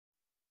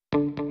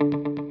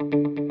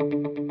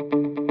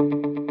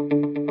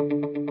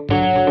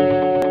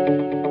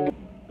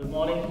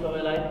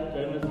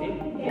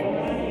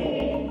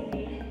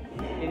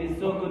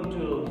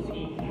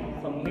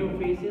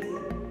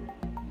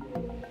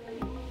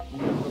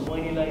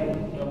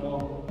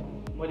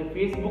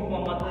फेसबुकमा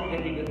मात्रै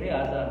देखेको थिएँ,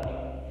 आज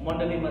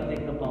मण्डलीमा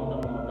देख्न पाउँदा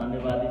म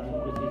धन्यवादी छु,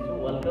 खुसी छु,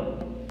 वेलकम।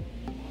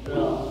 र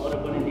अरू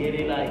पनि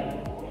धेरैलाई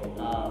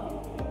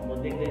म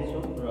देख्दैछु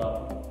र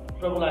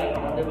प्रभुलाई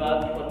धन्यवाद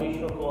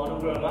परमेश्वरको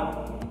अनुग्रहमा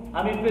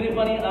हामी फेरि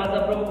पनि आज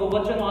प्रभुको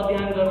वचन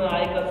अध्ययन गर्न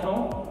आएका छौँ।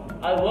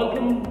 I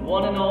welcome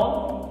one and all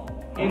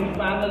in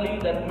family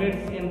that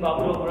meets in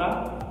Babugra,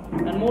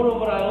 and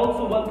moreover I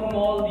also welcome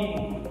all the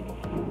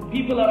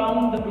people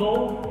around the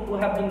globe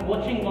who have been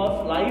watching us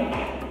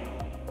live.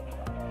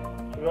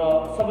 र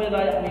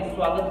सबैलाई हामी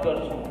स्वागत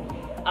गर्छौँ।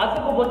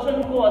 आजको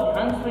वचनको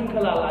अध्ययन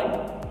श्रृङ्खलालाई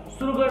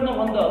सुरु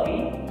गर्नभन्दा अघि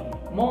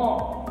म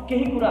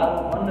केही कुराहरू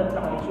भन्न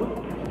चाहन्छु।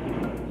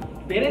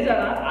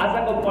 धेरैजना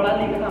आजको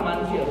पढालेखा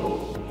मान्छेहरू,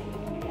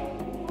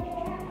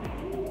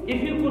 if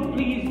you could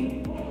please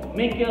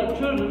make your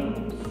children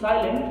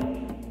silent,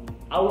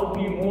 I would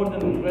be more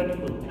than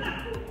grateful.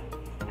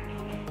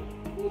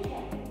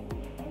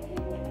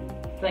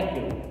 Thank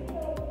you.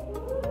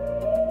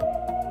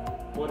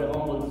 What a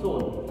humble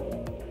soul.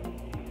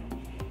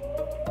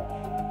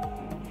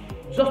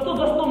 जस्तो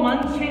जस्तो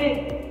मान्छे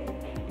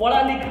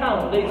पढालेखा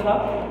हुँदैछ,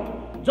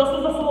 जसो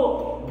जसो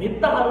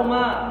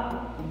भित्ताहरूमा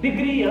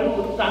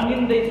डिग्रीहरू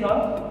टाङ्गिँदैछ,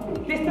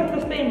 त्यस्तै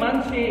त्यस्तै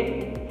मान्छे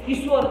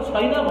ईश्वर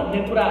छैन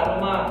भन्ने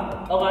कुराहरूमा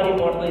अगाडि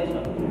बढ्दैछ।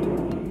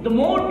 The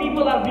more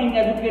people are being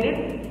educated,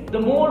 the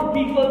more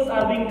people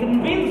are being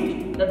convinced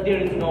that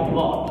there is no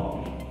God.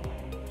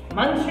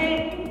 मान्छे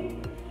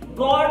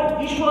गॉड,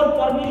 ईश्वर,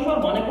 परमेश्वर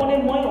भनेको नै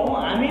मै हो,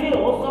 हामी नै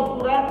हो, सब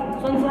कुरा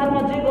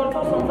संसारमा जे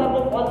गर्छौ संसारको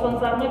फल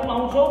संसारमै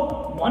पाउँछौ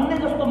भन्ने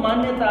जस्तो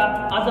मान्यता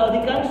आज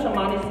अधिकांश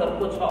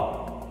मानिसहरूको छ।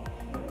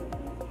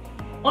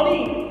 अनि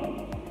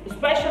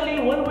specially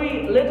when we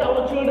let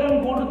our children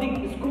go to the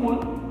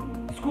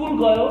school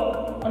गयो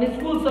अनि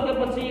स्कुल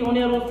सकेपछि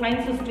उनीहरू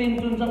साइन्स स्ट्रिम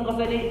चुन्छन्,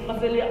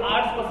 कसैले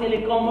आर्ट्स, कसैले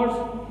कमर्स।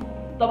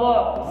 तब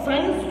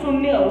साइन्स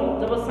चुन्नेहरू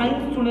जब साइन्स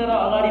चुनेर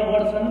अगाडि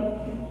बढ्छन्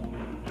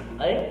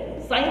है,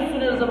 साइन्स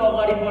चुनेर जब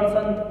अगाडि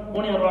बढ्छन्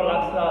उनीहरूलाई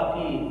लाग्छ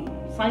कि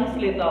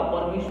साइन्सले त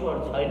परमेश्वर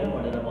छैन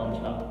भनेर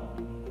भन्छ।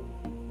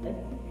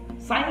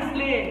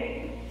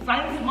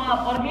 साइन्समा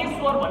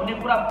परमेश्वर भन्ने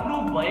कुरा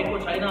प्रुभ भएको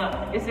छैन,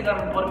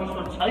 यसैकारण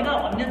परमेश्वर छैन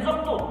भन्ने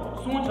जस्तो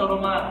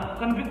सोचहरूमा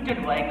कन्भिक्टेड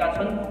भएका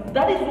छन्।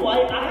 That is why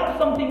I have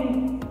something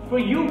for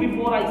you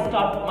before I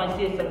start my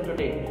session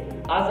today.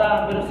 आज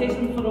मेरो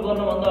सेसन सुरु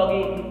गर्नुभन्दा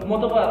अघि म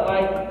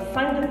तपाईँहरूलाई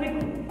scientific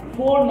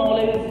four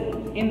knowledge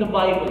in the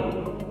Bible,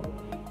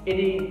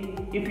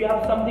 if you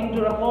have something to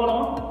record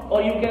on, or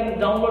you can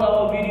download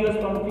our videos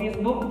from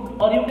Facebook,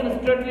 or you can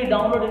straightly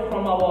download it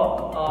from our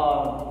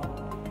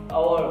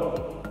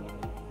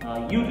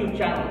YouTube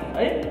channel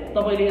है,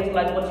 तपाईले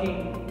यसलाई पछि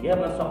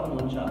हेर्न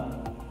सक्नुहुन्छ।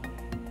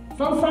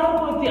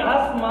 संसारको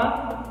इतिहासमा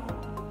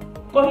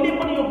कहिले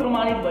पनि यो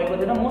प्रमाणित भएको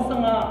थिएन।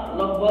 मसँग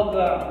लगभग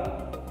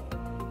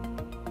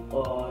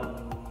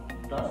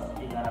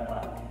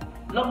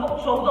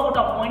 14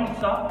 वटा पोइन्ट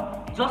छ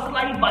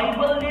जसलाई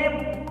बाइबलले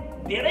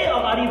धेरै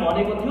अगाडि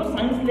भनेको थियो,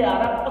 साइन्सले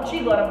आएर पछि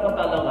गएर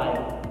पत्ता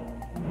लगायो।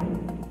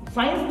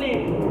 साइन्सले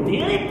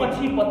धेरै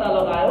पछि पत्ता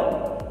लगायो,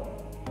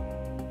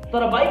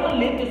 तर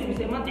बाइबलले त्यस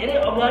विषयमा धेरै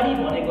अगाडि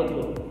भनेको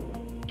थियो।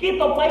 के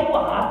तपाईको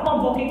हातमा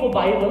बोकेको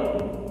बाइबल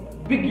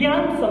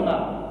विज्ञानसँग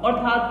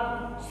अर्थात्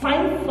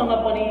साइन्ससँग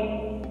पनि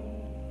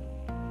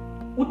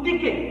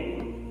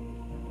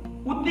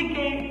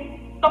उत्तिकै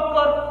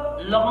टक्कर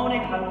लगाउने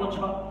खालको छ?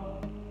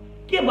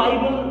 के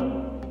बाइबल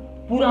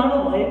पुरानो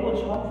भएको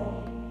छ?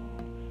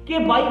 के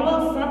बाइबल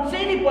साँच्चै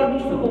नै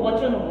परमेश्वरको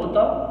वचन हो त?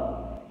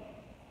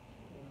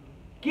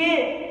 के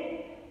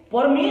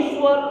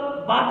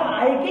परमेश्वरबाट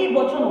आएकै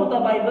वचन हो त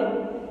बाइबल?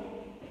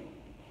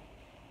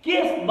 के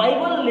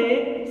बाइबलले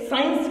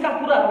साइन्सका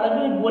कुराहरूलाई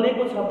पनि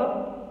बोलेको छ त?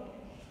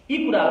 यी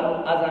कुराहरू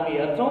आज हामी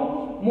हेर्छौँ।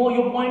 म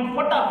यो पोइन्ट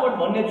फटाफट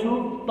भन्ने छु,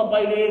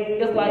 तपाईले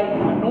यसलाई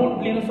नोट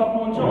लिन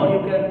सक्नुहुन्छ, or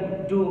you can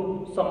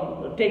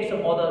take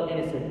some other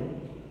initiative।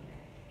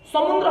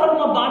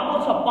 समुद्रहरूमा बाटो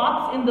छ,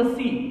 paths in the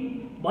sea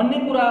भन्ने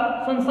कुरा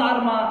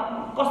संसारमा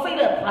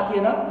कसैलाई थाहा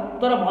थिएन,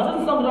 तर भजन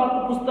संग्रहको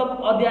पुस्तक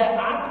अध्याय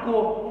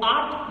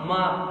 8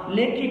 मा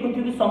लेखिएको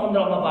थियो कि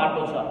समुद्रमा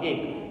बाटो छ। एक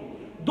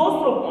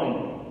दोस्रो पोइन्ट,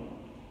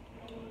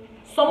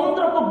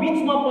 समुद्रको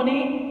बीचमा पनि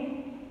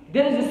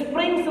there is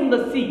स्प्रिङ्स in the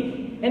C,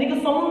 यानी कि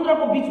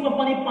समुद्रको बीचमा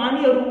पनि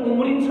पानीहरू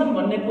उम्रिन्छन्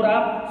भन्ने कुरा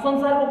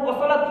संसारको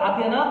कसैलाई थाहा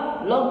थिएन।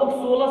 लगभग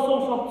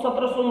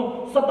 1600-1700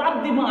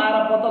 शताब्दीमा आएर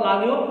पत्ता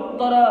लाग्यो।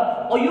 तर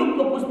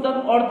अयुबको पुस्तक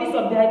 38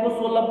 अध्यायको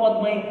 16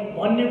 पदमै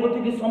भनिएको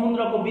थियो कि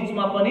समुद्रको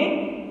बीचमा पनि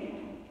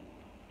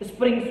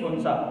स्प्रिङ्स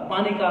हुन्छ,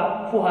 पानीका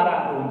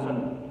फुहाराहरू हुन्छन्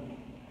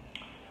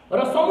र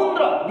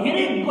समुद्र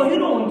धेरै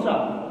गहिरो हुन्छ।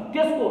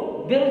 त्यसको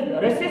there is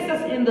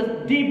रेसेसेस in the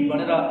deep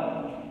भनेर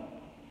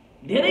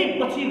धेरै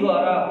पछि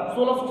गएर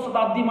 1600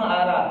 शताब्दीमा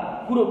आएर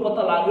कुरो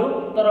पत्ता लाग्यो।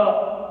 तर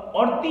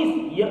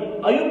 38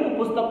 अयुबको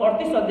पुस्तक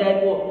 38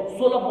 अध्यायको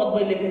 16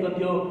 पदमै लेखेको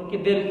थियो कि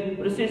there is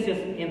रेसेसेस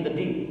in the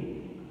deep.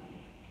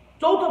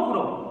 चौथो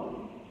कुरो,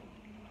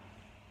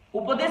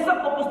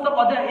 उपदेशकको पुस्तक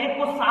अध्याय 1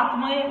 को 7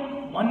 मै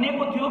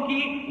भनिएको थियो कि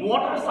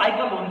वाटर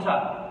साइकल हुन्छ,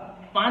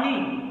 पानी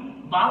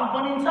बाफ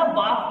बनिन्छ,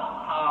 बाफ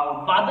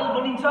बादल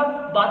बनिन्छ,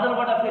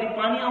 बादलबाट फेरि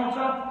पानी आउँछ,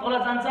 तल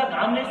जान्छ,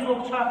 घामले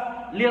सोक्छ,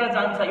 लिएर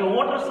जान्छ। यो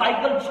वाटर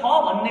साइकल छ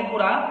भन्ने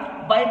कुरा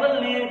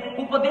बाइबलले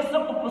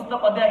उपदेशकको पुस्तक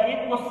अध्याय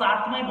 1 को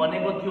 7 मै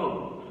भनेको थियो।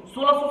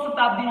 16औं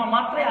शताब्दीमा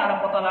मात्रै आएर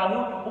पत्ता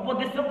लाग्यो।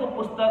 उपदेशकको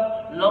पुस्तक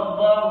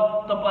लगभग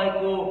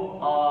तपाईको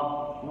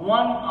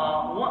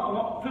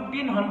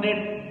 1500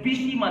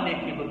 BC मा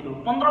लेखिएको थियो।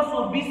 1500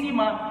 BC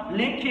मा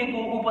लेखिएको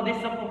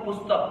उपदेशकको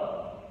पुस्तक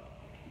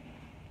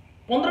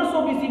 1500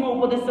 BC मा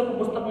उपदेशकको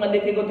पुस्तकमा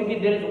लेखेको थियो कि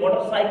देयर इज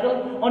वाटर साइकल।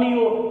 अनि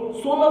यो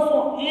 1600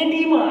 AD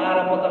मा आएर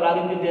पत्ता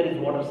लाग्यो कि देयर इज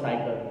वाटर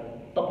साइकल।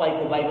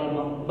 तपाईको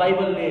बाइबलमा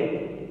बाइबलले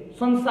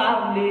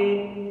संसारले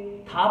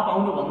थाहा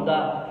पाउनु भन्दा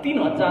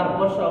 3000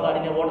 वर्ष अगाडि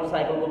नै वाटर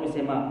साइकलको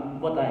विषयमा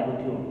बताएको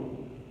थियो।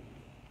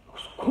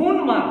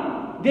 खुनमा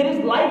there is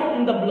life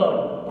in the blood,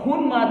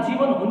 खुनमा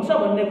जीवन हुन्छ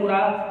भन्ने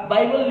कुरा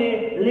बाइबलले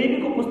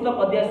लेवीको पुस्तक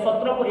अध्याय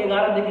 17 को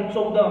 11 देखि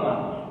 14 मा,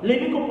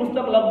 लेवीको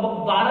पुस्तक लगभग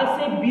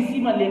 1200 BC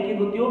मा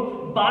लेखिएको थियो।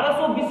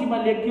 1200 BC मा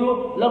लेखियो,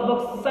 लगभग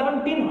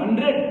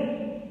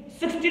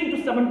 16 to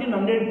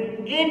 1700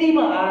 AD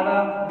मा आएर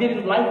there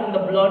is life in the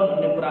blood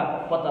भन्ने कुरा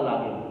पत्ता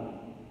लाग्यो।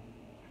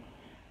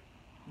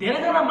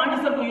 धेरैजना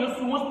मानिसहरूको यो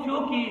सोच थियो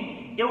कि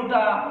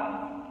एउटा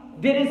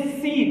there is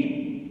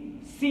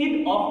seed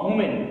of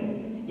women,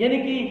 यानी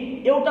कि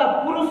एउटा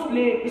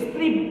पुरुषले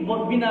स्त्री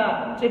बिना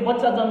चाहिँ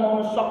बच्चा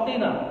जन्माउन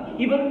सक्दैन।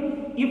 Even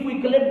if we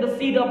collect the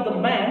seed of the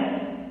man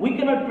we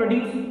cannot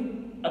produce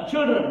a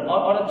children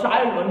or a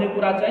child भन्ने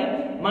कुरा चाहिँ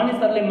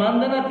मानिसहरूले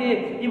मान्दैन थिए।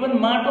 इवन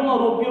माटोमा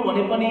रोप्यो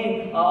भने पनि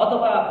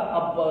अथवा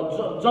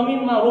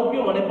जमिनमा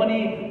रोप्यो भने पनि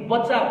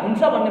बच्चा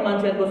हुन्छ भन्ने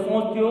मान्छेहरूको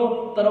सोच थियो।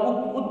 तर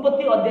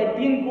उत्पत्ति अध्याय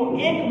 3 को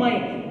 1 मै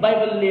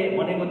बाइबलले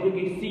भनेको थियो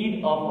कि सीड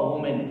अफ अ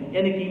वुमेन,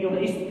 यानी कि एउटा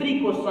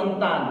स्त्रीको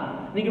सन्तान,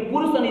 यानी कि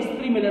पुरुष अनि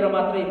स्त्री मिलेर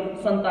मात्रै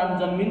सन्तान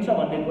जन्मिन्छ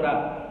भन्ने कुरा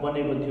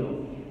भनेको थियो।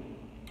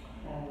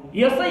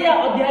 यशाया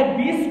अध्याय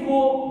 20 को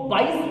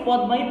 22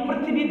 पदमै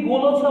पृथ्वी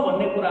गोलो छ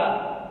भन्ने कुरा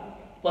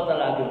पत्ता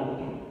लाग्यो।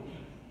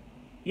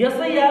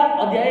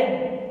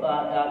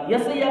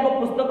 यशायाको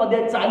पुस्तक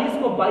अध्याय 40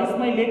 को 22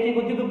 मै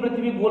लेखिएको थियो कि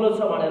पृथ्वी गोलो छ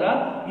भनेर।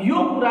 यो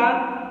कुरा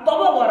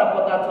तब गएर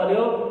पत्ता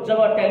चल्यो जब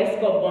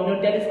टेलिस्कोप बन्यो।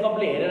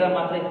 टेलिस्कोपले हेरेर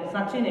मात्रै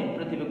साँच्चै नै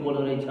पृथ्वी गोलो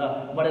रहेछ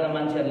भनेर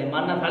मान्छेहरूले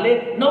मान्न थाले।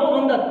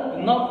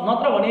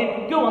 नत्र भने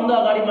त्यो भन्दा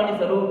अगाडि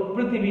मानिसहरू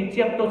पृथ्वी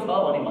चेप्टो छ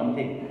भनी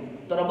भन्थे।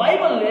 तर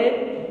बाइबलले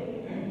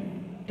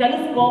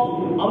टेलिस्कोप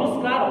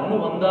आविष्कार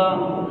हुनुभन्दा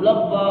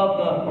लगभग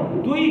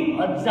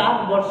 2000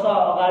 वर्ष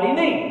अगाडि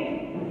नै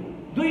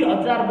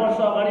 2000 वर्ष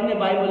अगाडि नै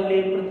बाइबलले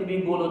पृथ्वी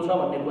गोलो छ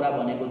भन्ने कुरा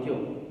भनेको थियो।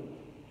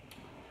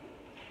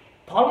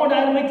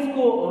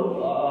 थर्मोडायनामिक्सको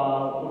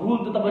रुल त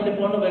तपाईले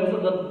पढ्नु भएको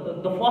छ।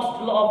 The first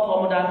law of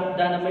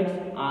thermodynamics,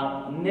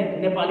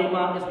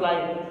 नेपालीमा यसलाई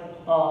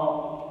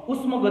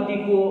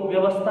उष्मगतिको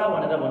व्यवस्था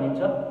भनेर भनिन्छ।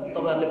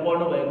 तपाईहरुले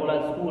पढ्नु भएको होला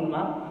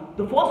स्कुलमा। द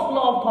फर्स्ट ल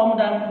अफ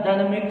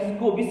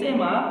थर्मोडायनामिक्सको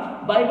विषयमा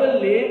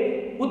बाइबलले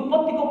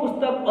उत्पत्तिको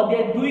पुस्तक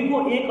अध्याय 2 को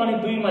 1 अनि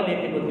 2 मा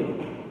लेखेको थियो।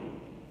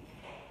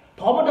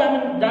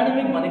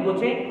 थर्मोडायनामिक भनेको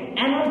चाहिँ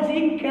energy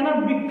cannot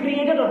be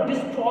created or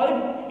डिस्ट्रोयड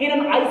in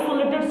an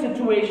isolated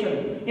situation,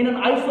 in an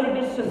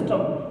isolated system.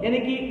 यानी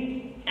कि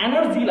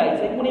एनर्जीलाई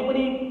चाहिँ कुनै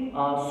पनि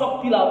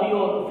शक्तिलाई, अब यो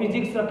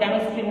फिजिक्स र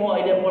केमिस्ट्री म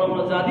अहिले पढाउन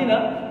जादिनँ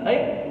है,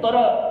 तर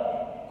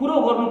कुरो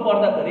गर्नु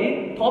पर्दाखेरि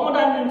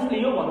थर्मोडायनामिक्सले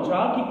यो भन्छ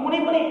कि कुनै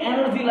पनि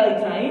एनर्जीलाई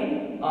चाहिँ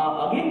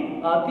अघि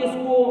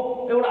त्यसको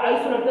एउटा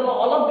आइसोलेटेडलाई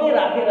अलग्गै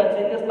राखेर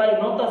चाहिँ त्यसलाई न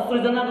त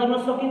सृजना गर्न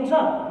सकिन्छ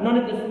न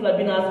नै त्यसलाई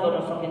विनाश गर्न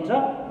सकिन्छ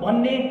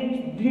भन्ने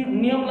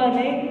नियमलाई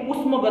नै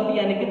उष्मगति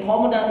यानी कि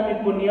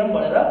थर्मोडायनामिकको नियम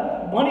भनेर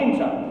भनिन्छ।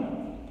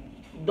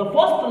 द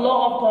फर्स्ट ल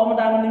अफ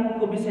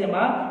थर्मोडायनामिकको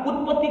विषयमा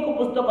उत्पत्तिको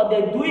पुस्तक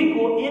अध्याय 2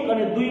 को 1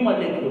 अनि 2 मा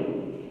लेख्यो।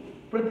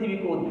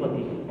 पृथ्वीको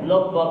उत्पत्ति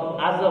लगभग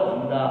आज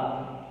भन्दा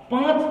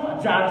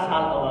 5000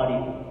 साल अगाडि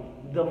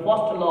the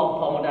first law of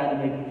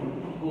thermodynamic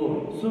को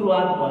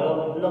सुरुवात भयो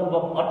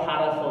लगभग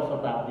 1800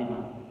 शताब्दीमा।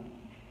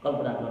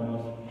 कल्पना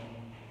गर्नुहोस्,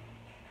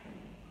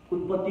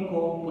 उत्पत्तिको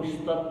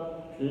पुस्तक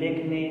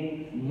लेख्ने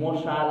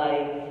मोसालाई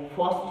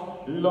फर्स्ट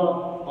ल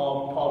अफ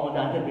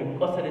थर्मोडायनामिक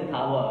कसरी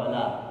थाहा भयो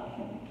होला?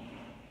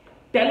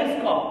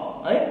 टेलिस्कोप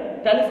है,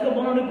 टेलिस्कोप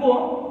बनाउने को हो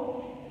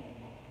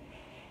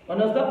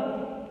भन्नुहोस् त?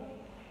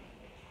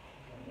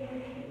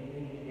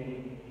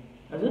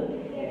 हजुर,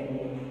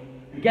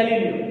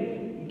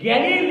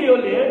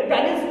 ग्यालिलियोले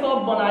टेलिस्कोप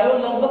बनायो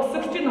लगभग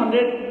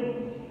 1600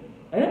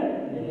 हैन?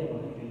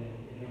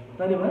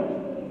 तैले भयो?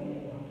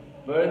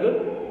 Very good.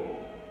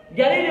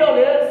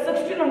 ग्यालिलियोले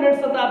 1600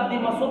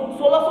 शताब्दीमा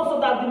 1600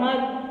 शताब्दीमा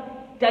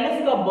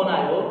टेलिस्कोप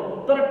बनायो।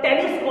 तर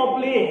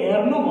टेलिस्कोपले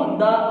हेर्नु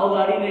भन्दा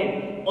अगाडि नै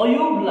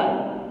अयुबलाई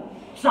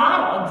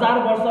 4000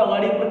 वर्ष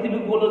अगाडि पृथ्वी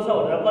गोलो छ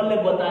भनेर कसले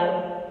बतायो?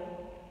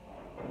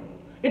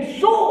 It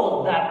shows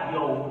that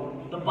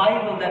the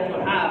Bible that you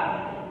have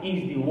is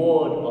the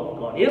word of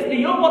God. यसले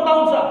यो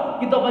बताउँछ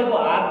कि तपाईको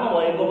हातमा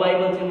भएको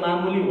बाइबल चाहिँ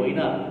मामुली होइन,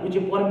 यो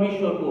चाहिँ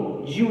परमेश्वरको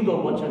जिउँदो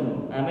वचन हो।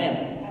 आमेन।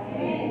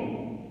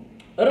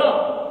 र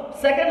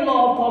सेकेन्ड ल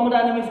अफ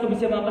थर्मोडायनामिक्सको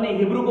विषयमा पनि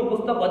हिब्रूको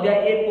पुस्तक अध्याय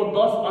 1 को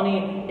 10 अनि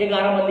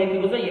 11 मा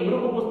लेखिएको छ।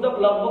 हिब्रूको पुस्तक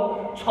लगभग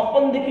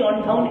 56 देखि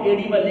 58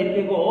 एडी मा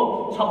लेखिएको हो।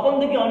 56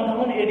 देखि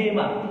 58 एडी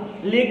मा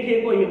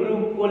लेखिएको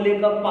हिब्रूको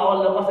लेखक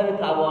पावललाई कसरी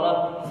थाहा भयो होला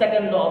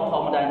सेकेन्ड ल अफ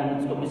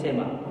थर्मोडायनामिक्सको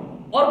विषयमा।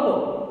 अर्को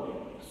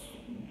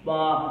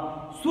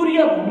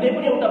सूर्य घुम्ने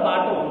पनि एउटा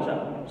बाटो हुन्छ,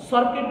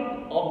 सर्किट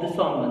अफ द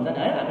सन भन्छ नि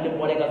है, हामीले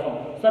पढेका छौं।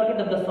 सर्किट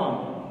अफ द सन,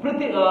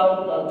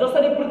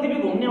 जसरी पृथ्वी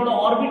घुम्ने एउटा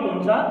अर्बिट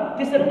हुन्छ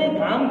त्यसरी नै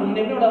घाम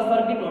घुम्ने पनि एउटा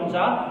सर्किट हुन्छ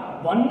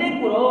भन्ने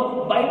कुरो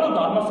बाइबल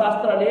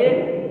धर्मशास्त्रले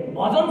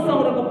भजन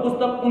संग्रहको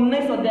पुस्तक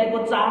 19 अध्यायको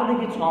 4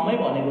 देखि 6 मै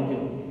भनेको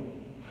थियो।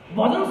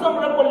 भजन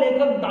संग्रहको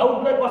लेखक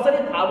दाउदलाई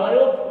कसरी थाहा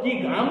भयो कि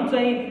घाम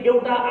चाहिँ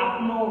एउटा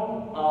आफ्नो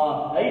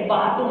है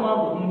बाटोमा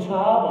घुम्छ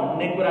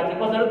भन्ने कुरा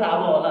चाहिँ कसरी थाहा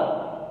भयो होला?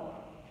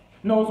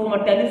 न उसकोमा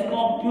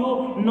टेलिस्कोप थियो,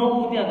 न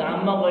ऊ त्यहाँ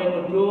घाममा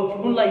गएको थियो।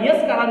 उनलाई यस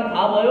कारण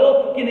थाहा भयो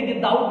किनकि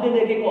दाउदले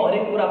लेखेको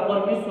हरेक कुरा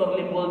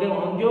परमेश्वरले बोल्दै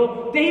हुनुहुन्थ्यो।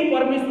 त्यही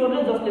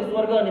परमेश्वरले जसले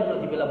स्वर्ग अनि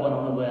पृथ्वीलाई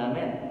बनाउनु भयो।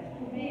 आमेन।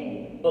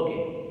 ओके,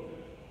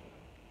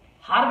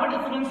 हार्बर्ट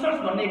स्पेन्सर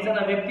भन्ने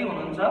एकजना व्यक्ति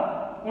हुनुहुन्छ।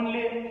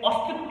 उनले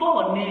अस्तित्व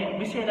भन्ने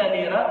विषयलाई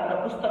लिएर एउटा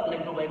पुस्तक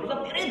लेख्नु भएको छ।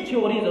 धेरै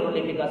थ्योरीजहरू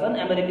लेखेका छन्।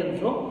 अमेरिकन्स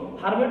हो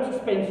हार्बर्ट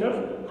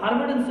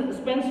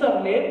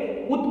स्पेन्सरले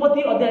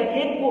उत्पत्ति अध्याय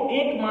 1 को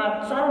 1 मा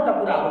 4वटा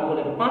कुराहरू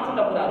बोलेको,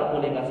 5वटा कुराहरू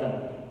बोलेका छन्।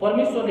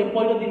 परमेश्वरले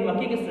पहिलो दिनमा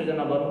के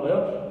सृजना गर्नुभयो?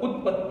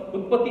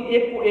 उत्पत्ति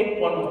 1 को 1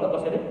 पढ्नुहोस् त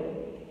कसरी।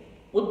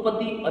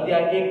 उत्पत्ति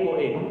अध्याय 1 को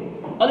 1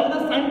 अलिकति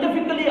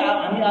साइन्टिफिकली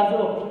हामी आज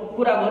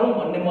कुरा गरौँ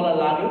भन्ने मलाई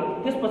लाग्यो।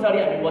 त्यसपछि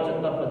हामी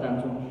वचनतर्फ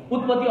जान्छौँ।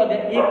 उत्पत्ति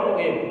अध्याय 1 को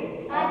 1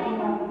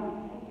 आदिमा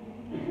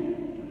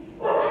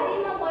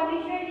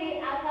परमेश्वरले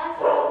आकाश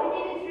र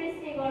पृथ्वी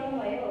सृष्टि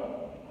गर्नुभयो।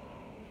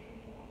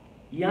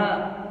 यहाँ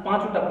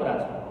 5वटा कुरा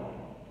छ।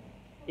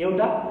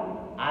 एउटा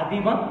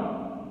आदिमा,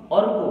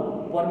 अर्को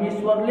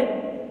परमेश्वरले,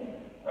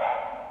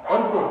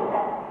 अर्को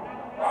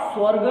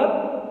स्वर्ग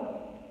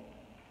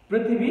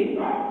पृथ्वी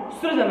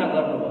सृजना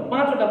गर्नुभयो।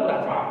 5वटा कुरा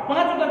छ।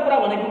 5वटा कुरा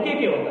भनेको के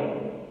हो त?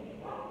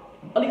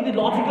 अलिकति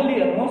लजिकली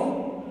हेर्नुहोस्।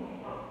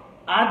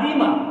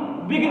 आदिमा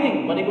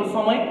बिगिनिङ भनेको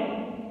समय,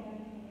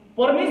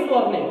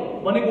 परमेश्वरले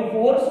भनेको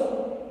फोर्स,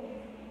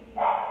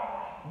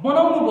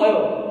 बनाउनु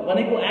भयो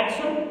भनेको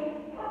एक्सन,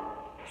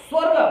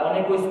 स्वर्ग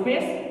भनेको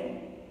स्पेस,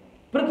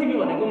 पृथ्वी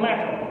भनेको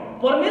म्याटर।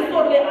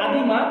 परमेश्वरले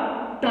आदिमा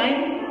टाइम,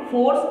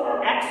 फोर्स,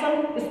 एक्सन,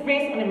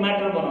 स्पेस अनि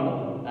म्याटर बनाउनु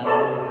भयो।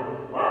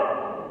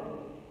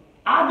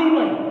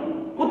 आदिमै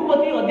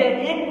उत्पत्ति अध्याय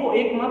 1 को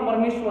 1 मा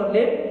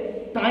परमेश्वरले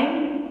टाइम,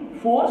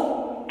 फोर्स,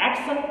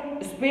 एक्सन,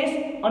 स्पेस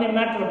अनि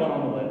म्याटर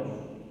बनाउनु भयो।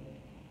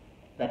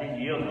 That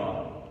is your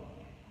God.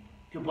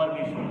 त्यो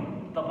परमेश्वर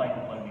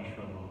तपाईको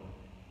परमेश्वर हो।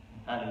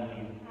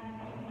 हालेलुया।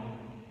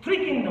 थ्री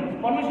किंगडम्स,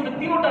 परमेश्वरले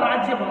तीनवटा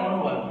राज्य बनाउनु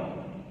भयो।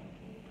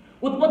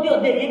 उत्पत्ति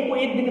अध्याय 1 को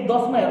 1 देखि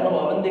 10 मा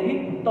हेर्नुभयो भनेदेखि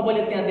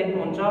तपाईले त्यहाँ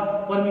देख्नुहुन्छ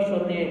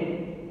परमेश्वरले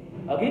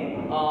अघि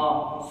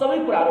सबै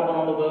कुराहरू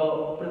बनाउनु भयो,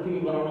 पृथ्वी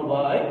बनाउनु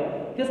भयो है।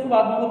 त्यसको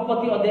बादमा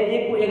उत्पत्ति अध्याय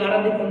 1 को 11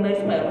 देखि 19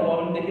 मा हेर्नुभयो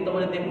भनेदेखि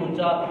तपाईले देख्नुहुन्छ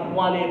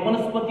उहाँले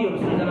वनस्पतिहरू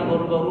सृजना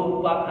गर्नुभयो, रुख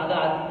पात खागा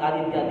आदि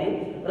इत्यादि।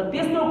 र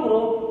तेस्रो कुरो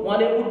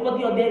उहाँले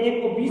उत्पत्ति अध्याय 1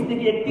 को 20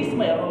 देखि 31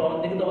 मा हेर्नुभयो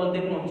भनेदेखि तपाईले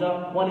देख्नुहुन्छ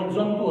उहाँले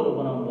जन्तुहरू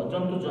बनाउनु भयो,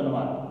 जन्तु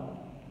जनावर।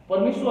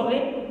 परमेश्वरले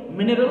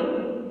मिनरल,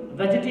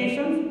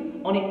 भेजिटेशन्स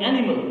अनि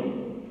एनिमल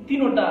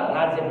तीनवटा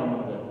राज्य बनाउनु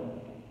भयो।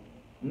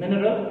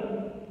 मिनरल,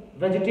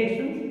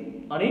 भेजिटेशन्स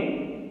अनि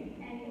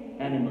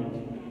एनिमल्स।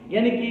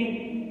 यानी कि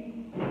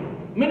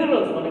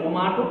मिनरल्स भनेको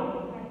माटो,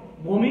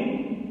 भूमि,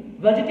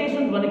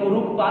 भेजिटेशन्स भनेको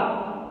रुखपात,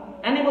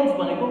 एनिमल्स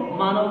भनेको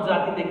मानव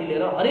जातिदेखि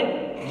लिएर हरेक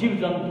जीव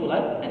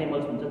जन्तुलाई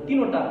एनिमल्स भन्छ।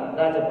 तीनवटा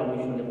राज्य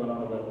परमेश्वरले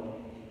बनाउनु भयो।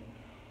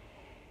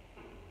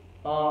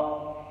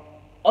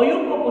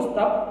 अयुबको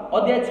पुस्तक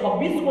अध्याय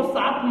 26 को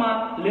 7 मा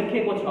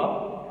लेखिएको छ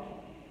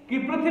कि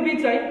पृथ्वी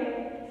चाहिँ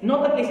न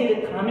त कसैले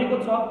थामेको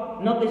छ,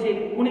 न त्यसै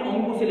कुनै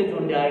अंकुशले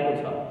झुन्ड्याएको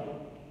छ।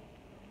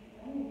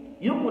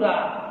 यो कुरा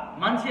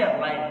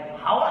मान्छेहरूलाई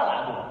हावा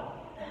लाग्यो।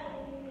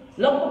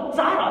 लगभग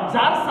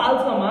 4000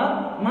 सालसम्म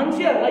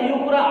मान्छेहरूलाई यो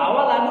कुरा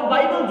हावा लाग्यो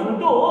बाइबल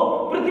झुटो हो,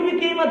 पृथ्वी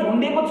केहीमा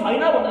झुन्डेको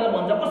छैन भनेर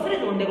भन्छ। कसरी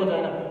झुन्डेको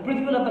छैन?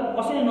 पृथ्वीलाई त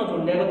कसरी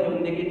नझुन्डेको थियो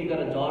भनेदेखि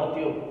यतिखेर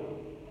झर्थ्यो।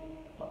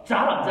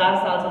 4000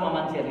 सालसम्म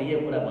मान्छेहरूले यो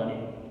कुरा भने।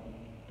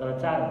 तर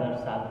 4000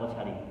 साल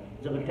पछाडि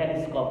जब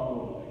टेलिस्कोपको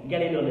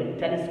ग्यालिलियोले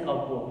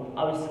टेलिस्कोपको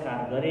आविष्कार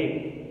गरे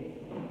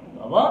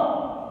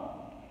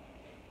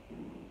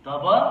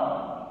तब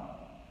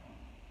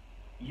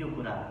यो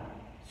कुरा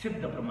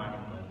सिद्ध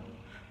प्रमाणित भयो।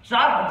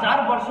 4000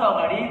 वर्ष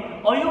अगाडि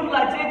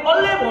अयुबलाई चाहिँ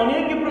कसले भन्यो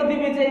कि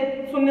पृथ्वी चाहिँ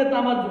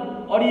शून्यतामा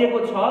अडिएको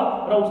छ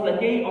र उसलाई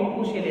केही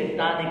अंकुशले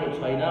तानेको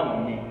छैन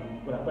भन्ने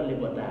कुरा कसले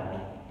बतायो?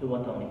 त्यो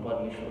बताउने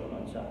परमेश्वर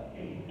हुनुहुन्छ।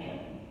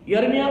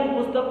 यर्मियाको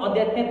पुस्तक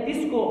अध्याय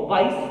 33 को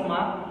 22 मा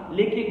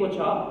लेखिएको छ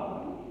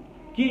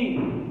कि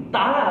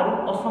ताराहरू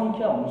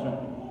असंख्य हुन्छन्।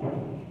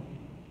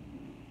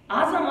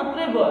 आज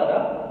मात्रै गएर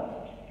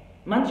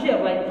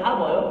मान्छेहरूलाई थाहा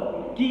भयो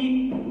कि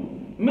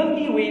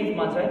मिल्की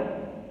वेजमा चाहिँ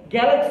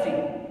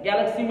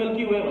ग्यालेक्सी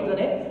मिल्की वे भन्छ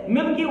नि,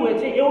 मिल्की वे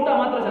चाहिँ एउटा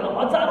मात्र छैन,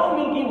 हजारौं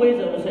मिल्की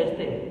वेजहरू छ।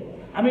 यस्तै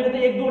हामीले त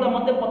एक दुईवटा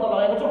मात्रै पत्ता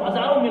लगाएको छौँ,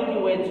 हजारौं मिल्की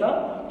वेज छ।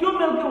 त्यो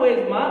मिल्की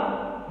वेजमा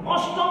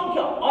असंख्य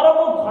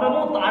अरबौं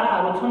खरबौं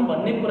ताराहरू छन्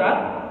भन्ने कुरा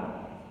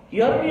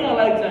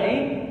यर्मियालाई चाहिँ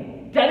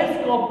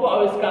टेलिस्कोपको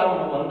आविष्कार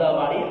हुनुभन्दा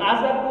अगाडि,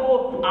 आजको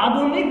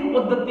आधुनिक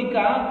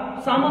पद्धतिका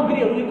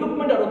सामग्रीहरू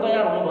इक्विपमेन्टहरू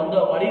तयार हुनुभन्दा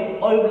अगाडि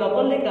अयुबलाई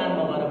कसले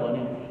कानमा गएर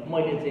भन्यो,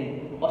 मैले चाहिँ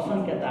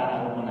असंख्य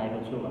ताराहरू बनाएको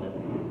छु भनेर।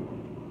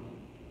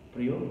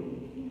 प्रिय,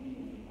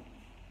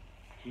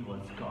 he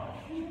was God।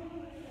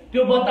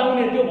 त्यो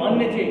बताउने, त्यो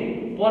भन्ने चाहिँ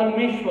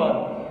परमेश्वर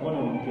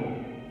हुनुहुन्थ्यो।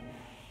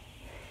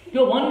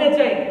 त्यो भन्ने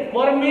चाहिँ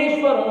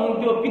परमेश्वर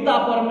हुनुहुन्थ्यो, पिता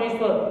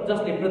परमेश्वर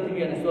जसले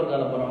पृथ्वी अनि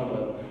स्वर्गलाई बनाउनु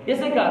भयो।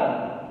 यसै कारण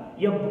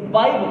यो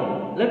Bible,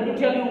 let me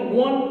tell you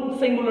one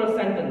single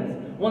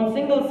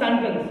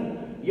sentence,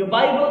 यो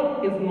बाइबल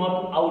is not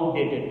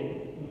outdated।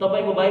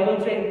 तपाईको बाइबल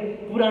चाहिँ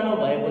पुरानो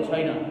भएको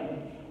छैन।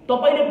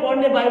 तपाईले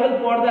पढ्ने बाइबल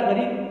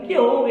पढ्दाखेरि के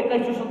हो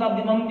 21औं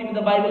शताब्दीमा पनि तिमी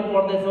त बाइबल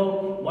पढ्दैछौ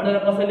भनेर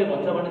कसैले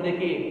भन्छ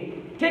भनेदेखि,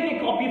 take a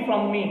copy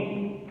from me,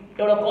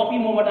 एउटा कपी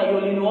मबाट यो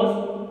लिनुहोस्,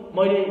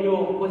 मैले यो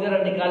खोजेर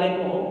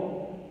निकालेको हो,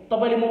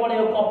 तपाईले मबाट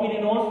यो कपी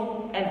लिनुहोस्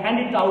and hand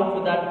it out to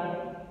that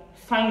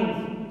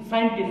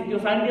scientist, त्यो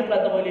साइन्टिस्टलाई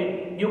तपाईले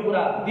यो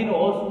कुरा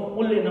दिनुहोस्,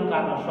 उसले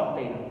नकार्न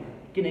सक्दैन।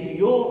 किनकि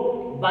यो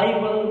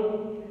बाइबल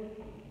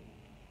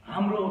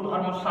हाम्रो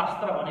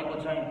धर्मशास्त्र भनेको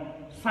चाहिँ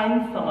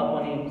साइन्ससँग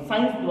पनि,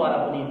 साइन्सद्वारा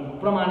पनि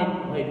प्रमाणित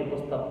भएको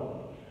पुस्तक हो।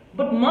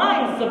 But my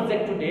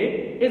subject today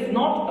is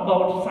not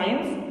about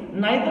science,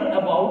 neither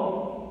about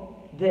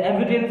the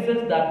evidences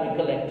that we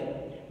collect.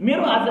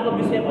 मेरो आजको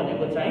विषय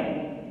भनेको चाहिँ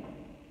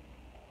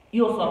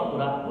यो सब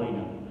कुरा होइन,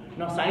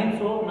 न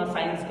साइन्स हो न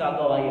साइन्सका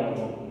गवाहीहरू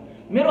हो।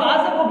 मेरो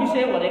आजको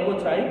विषय भनेको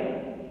चाहिँ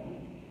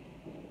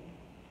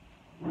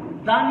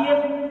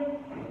दानियल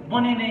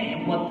बनिने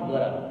हिम्मत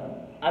गर।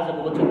 आजको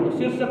वचनको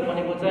शीर्षक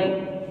भनेको चाहिँ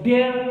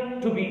dare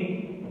to be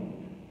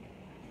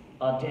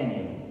a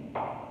Daniel.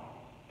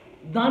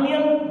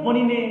 Daniel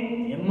बनिने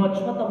हिम्मत छ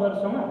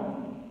तपाईहरुसँग?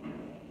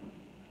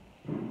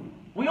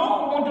 We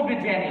all want to be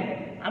Daniel।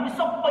 हामी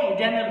सबै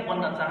ड्यानियल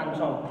बन्न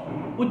चाहन्छौँ।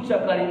 उच्च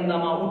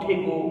करिन्दामा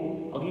उठेको,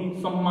 अघि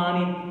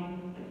सम्मानित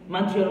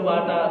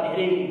मान्छेहरूबाट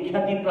धेरै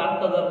ख्याति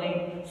प्राप्त गर्ने,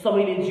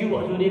 सबैले जीव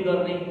हजुरी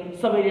गर्ने,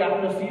 सबैले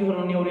आफ्नो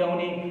शिरहरू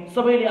न्याउर्याउने,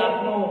 सबैले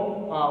आफ्नो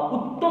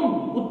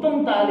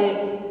उत्तमताले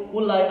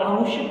उसलाई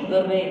आभूषित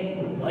गर्ने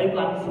भएको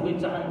हामी सबै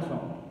चाहन्छौँ।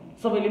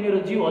 सबैले मेरो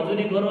जीव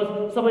हजुरी गरोस्,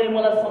 सबैले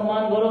मलाई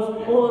सम्मान गरोस्,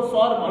 ओ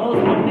सर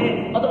भनोस् भन्ने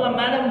अथवा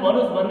म्याडम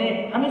भनोस् भन्ने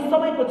हामी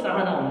सबैको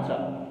चाहना हुन्छ।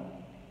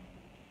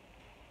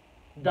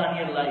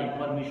 दानियललाई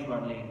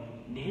परमेश्वरले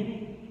धेरै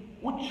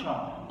उच्च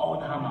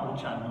औधामा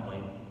उचाल्नु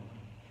भयो।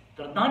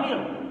 तर दानियल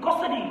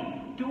कसरी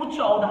त्यो उच्च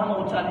औधामा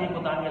उचालिएको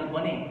दानियल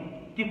बने,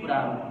 ती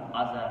कुराहरू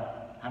आज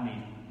हामी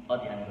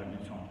अध्ययन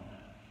गर्नेछौँ।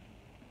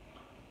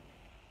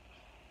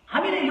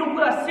 हामीले यो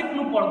कुरा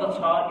सिक्नु पर्दछ,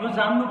 यो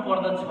जान्नु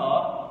पर्दछ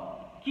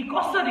कि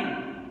कसरी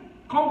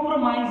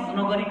कम्प्रोमाइज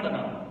नगरिकन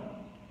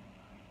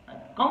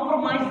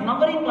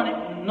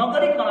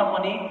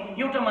पनि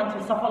एउटा मान्छे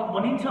सफल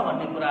बनिन्छ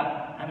भन्ने कुरा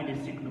हामीले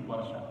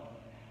सिक्नुपर्छ।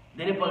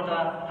 धेरैपल्ट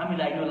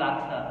हामीलाई यो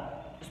लाग्छ,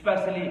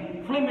 स्पेसली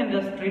फिल्म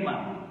इन्डस्ट्रीमा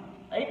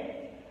है,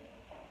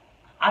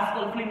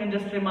 आजकल फिल्म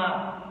इन्डस्ट्रीमा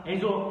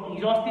हिजो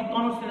अस्ति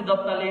तनुश्री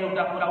दत्तले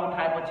एउटा कुरा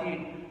उठाएपछि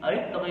है,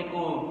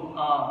 तपाईको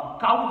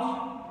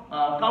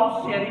काउच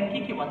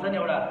शेयरिङ के भन्छ नि,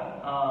 एउटा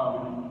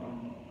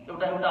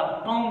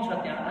टर्म छ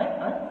त्यहाँ है,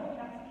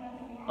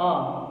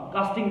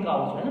 कास्टिङ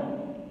काउच हैन,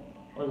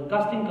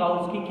 कास्टिङ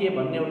काउच के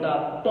भन्ने एउटा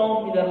टर्म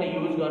यिनीहरूले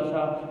युज गर्छ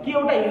कि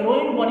एउटा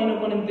हिरोइन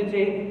बनिनुको निम्ति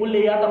चाहिँ उसले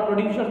या त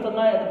प्रोड्युसरसँग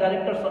या त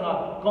डाइरेक्टरसँग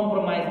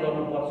कम्प्रोमाइज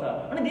गर्नुपर्छ।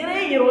 अनि धेरै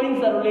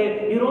हिरोइन्सहरूले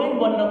हिरोइन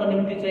बन्नको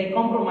निम्ति चाहिँ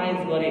कम्प्रोमाइज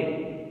गरे,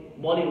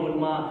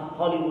 बलिउडमा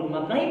हलिउडमा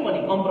कहीँ पनि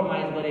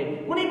कम्प्रोमाइज गरे।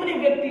 कुनै पनि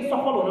व्यक्ति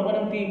सफल हुनको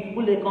निम्ति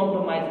उसले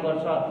कम्प्रोमाइज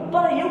गर्छ।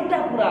 तर एउटा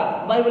कुरा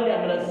बाइबलले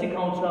हामीलाई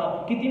सिकाउँछ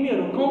कि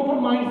तिमीहरू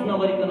कम्प्रोमाइज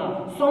नगरिकन,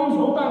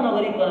 सम्झौता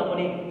नगरिकन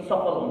पनि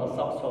सफल हुन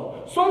सक्छौ,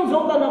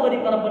 सम्झौता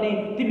नगरिकन पनि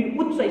तिमी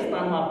उच्च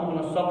स्थानमा पुग्न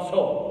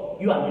सक्छौ।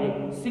 यो हामीले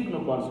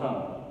सिक्नुपर्छ।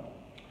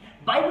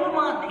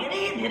 बाइबलमा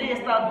धेरै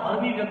यस्ता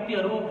धर्मी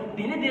व्यक्तिहरू,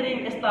 धेरै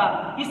यस्ता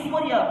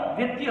ईश्वरीय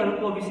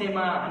व्यक्तिहरूको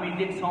विषयमा हामी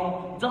देख्छौँ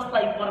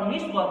जसलाई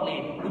परमेश्वरले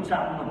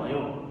उचाल्नु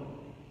भयो।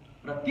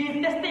 र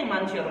त्यस्तै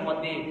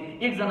मान्छेहरूमध्ये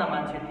एकजना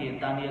मान्छे थिए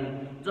दानियल,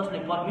 जसले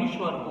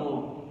परमेश्वरको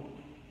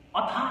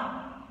अथाह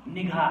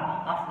निगाह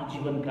आफ्नो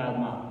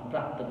जीवनकालमा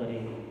प्राप्त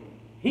गरे।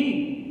 He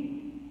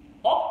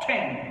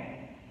obtained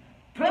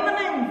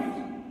preeminence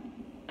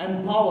and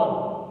power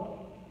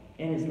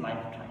in his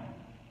lifetime।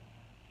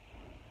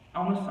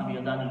 आउनुहोस् हामी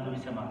यो दानियलको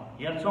विषयमा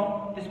हेर्छौँ,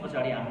 त्यस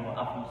पछाडि हाम्रो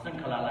आफ्नो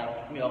श्रृङ्खलालाई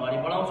हामी अगाडि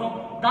बढाउँछौँ।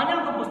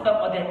 दानियलको पुस्तक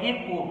अध्याय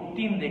 1को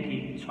 3 देखि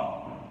 6।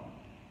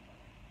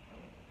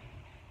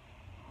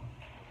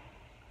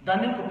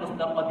 दानियलको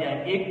पुस्तक अध्याय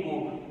 1को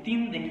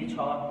 3 देखि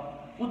 6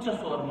 उच्च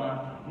स्वरमा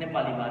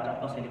नेपालीबाट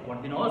कसैले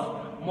पढिदिनुहोस्।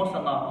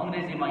 मसँग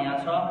अंग्रेजीमा यहाँ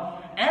छ।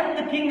 एन्ड द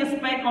किङ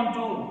स्पेक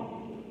अनटु,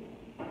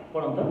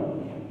 पढौँ त।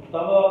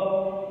 तब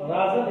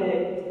राजाले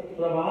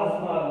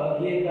प्रवासमा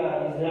लगिएका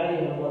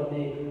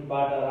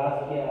इजरायलीहरूमध्येबाट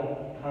राजकीय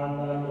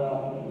खानदान र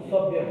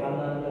सभ्य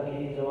खानदानका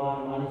केही जवान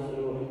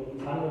मानिसहरू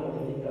छान्नु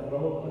भने तिनका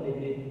प्रमुख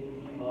अधिकृत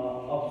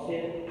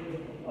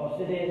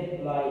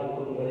अप्सेनेसलाई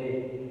हुकुम गरे।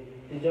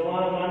 ती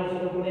जवान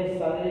मानिसहरू कुनै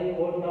शारीरिक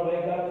खोट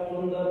नभएका,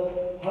 सुन्दर,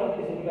 हर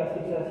किसिमका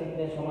शिक्षा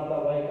सिक्ने क्षमता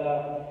भएका,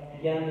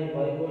 ज्ञानले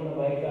परिपूर्ण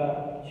भएका,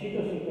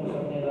 छिटो सिक्न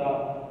सक्ने र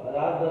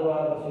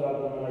राजदरबारको सेवा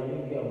गर्नलाई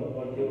योग्य हुनु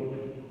पर्थ्यो।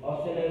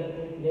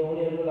 अप्सेनेसले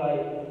उनीहरूलाई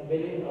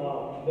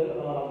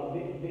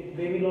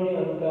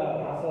बेबिलोनियनहरूका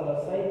भाषा र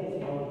साहित्य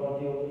सिकाउनु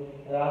पर्थ्यो।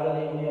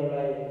 राजाले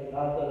उनीहरूलाई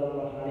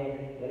राजदरबारमा खाने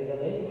गरेका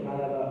दैनिक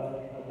खाना र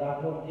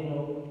दाखमोट दिनु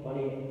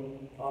भनी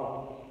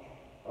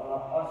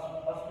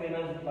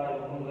अस्पेनसलाई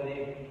हुकुम गरे।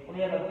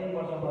 उनीहरूलाई 3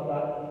 वर्षमा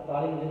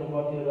तालिम दिनु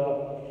पर्थ्यो र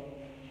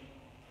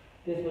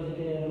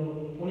त्यसपछि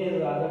उनीहरू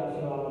राजाको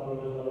सेवामा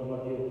प्रवेश गर्नु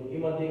पर्थ्यो।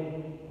 यीमध्ये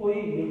कोही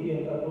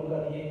युवतीहरूका टोलका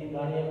थिए,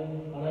 दानियल,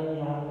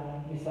 हननिया,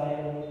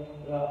 मिसाएल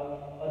र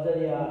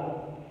अजरिया।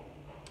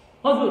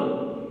 हजुर,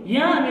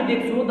 यहाँ हामी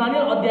देख्छौँ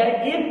दानियल अध्याय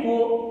 1 को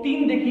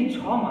 3 देखि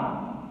 6 मा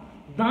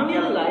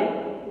दानियललाई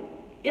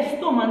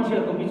यस्तो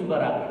मान्छेहरूको बिचमा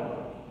राख्यो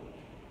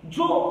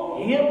जो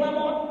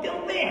हेर्नमा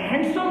अत्यन्तै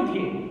ह्यान्डसम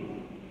थिए,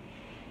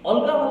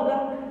 अल्गा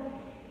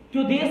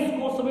त्यो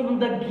देशको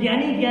सबैभन्दा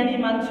ज्ञानी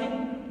मान्छे,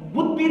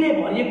 बुद्धिले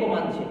भरिएको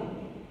मान्छे,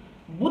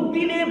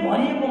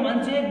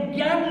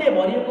 ज्ञानले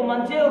भरिएको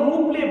मान्छे,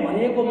 रूपले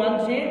भरिएको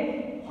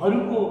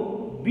मान्छेहरूको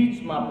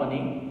बिचमा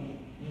पनि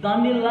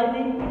दानियललाई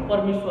नै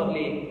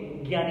परमेश्वरले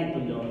ज्ञानी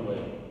तुल्याउनु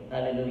भयो।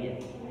 हालेलुया।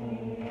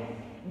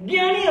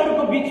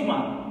 ज्ञानीहरूको बिचमा,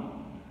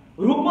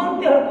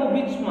 रूपन्तेहरूको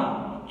बिचमा,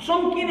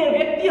 चम्किने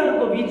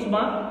व्यक्तिहरूको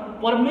बिचमा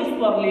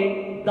परमेश्वरले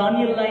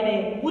दानियललाई नै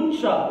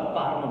उच्च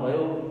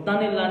पार्नुभयो,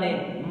 दानियललाई नै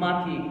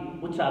माथि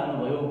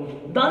उचाल्नुभयो।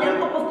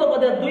 दानियलको पुस्तक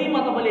अध्याय 2 मा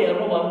तपाईले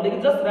हेर्नुभयो भनेदेखि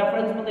जस्ट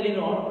रेफरेन्स मात्रै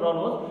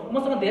लिनुहोस्।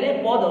 मसँग धेरै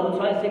पदहरू छ,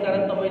 यसै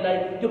कारण तपाईलाई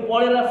त्यो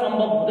पढेर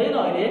सम्भव हुँदैन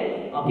अहिले,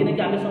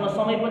 किनकि हामीसँग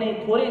समय पनि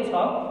थोरै छ।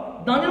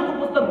 दानियलको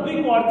पुस्तक 2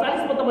 को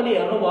 48 मा तपाईले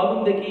हेर्नुभयो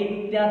भनेदेखि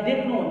त्यहाँ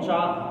देख्नुहुन्छ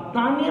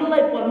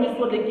दानियललाई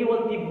परमेश्वरले केवल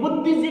ती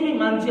बुद्धिजीवी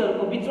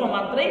मान्छेहरूको बिचमा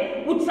मात्रै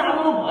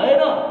उचाल्नु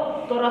भएन,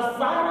 तर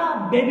सारा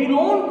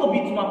बेबिलोनको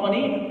बिचमा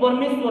पनि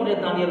परमेश्वरले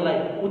दानियललाई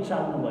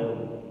उचाल्नु भयो।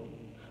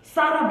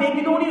 सारा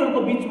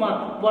बेबिलोनीहरूको बिचमा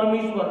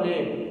परमेश्वरले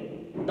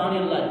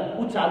दानियललाई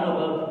उचाल्नु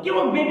भयो।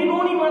 केवल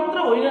बेबिलोनी मात्र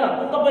होइन,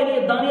 तपाईले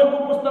दानियलको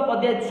पुस्तक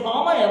अध्याय 6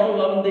 मा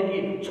हेर्नुभयो भनेदेखि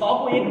 6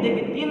 को 1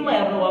 देखि 3 मा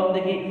हेर्नुभयो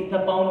भनेदेखि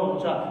त्यहाँ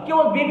पाउनुहुन्छ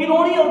केवल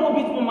बेबिलोनीहरूको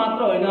बिचमा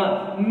मात्र होइन,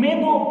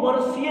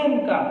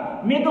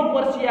 मेदो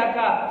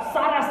पर्सियाका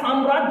सारा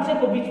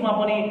साम्राज्यको बिचमा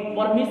पनि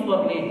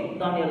परमेश्वरले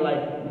दानियललाई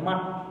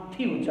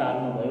माथि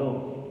उचाल्नु भयो।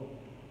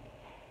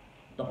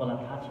 तपाईलाई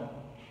थाहा छ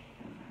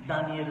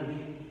दानियल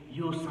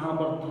यो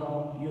सामर्थ्य,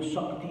 यो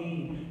शक्ति,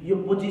 यो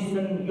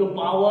पोजिसन, यो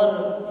पावर,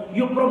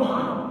 यो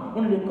प्रभाव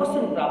उनले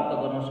कसरी प्राप्त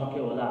गर्न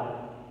सक्यो होला?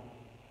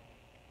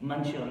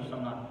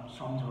 मान्छेहरूसँग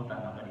सम्झौता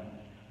नगरी,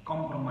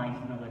 कम्प्रोमाइज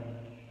नगरी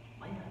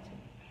भइहाल्छ।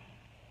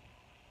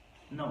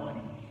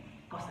 नभने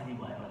कसरी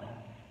भयो होला,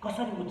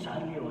 कसरी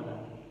उचालियो होला?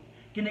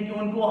 किनकि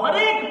उनको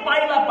हरेक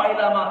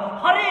पाइलामा,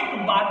 हरेक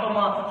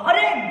बाटोमा,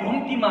 हरेक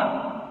घुम्तीमा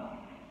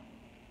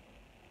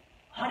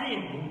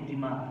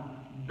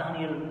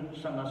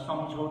दानियलसँग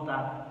सम्झौता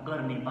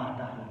गर्ने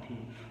बाटाहरू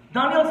थिए,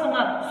 दानियलसँग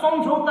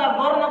सम्झौता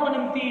गर्नको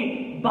निम्ति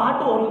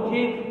बाटोहरू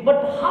थिए। But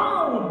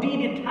how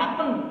did it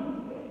happen?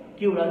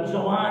 कि एउटा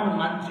जवान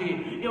मान्छे,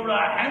 एउटा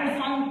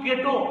ह्यान्डसम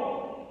केटो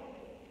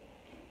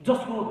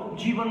जसको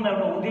जीवनमा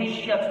एउटा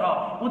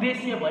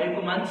उद्देश्य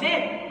भएको मान्छे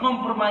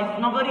कम्प्रोमाइज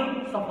नगरी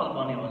सफल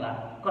बन्यो होला?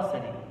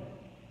 कसरी?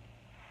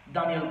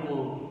 दानियलको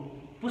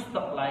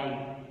पुस्तकलाई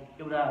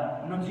एउटा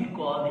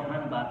नजिकको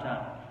अध्ययनबाट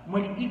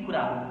मैले यी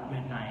कुराहरू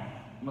भेट्टाएँ,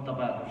 म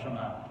तपाईहरुसँग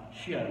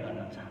शेयर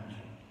गर्न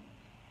चाहन्छु।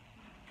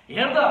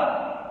 हेर्दा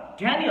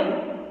Daniel,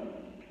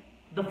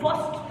 the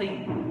first thing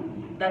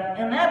that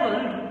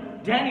enabled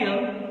Daniel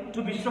to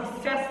be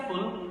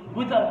successful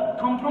without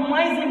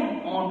compromising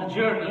on the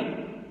journey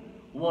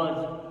was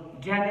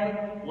Daniel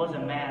was a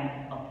man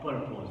of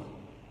purpose.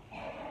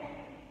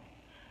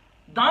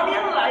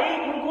 दानियललाई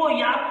उनको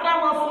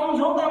यात्रामा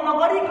सम्झौता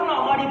नगरिकन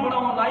अगाडि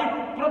बढाउनलाई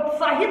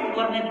प्रोत्साहित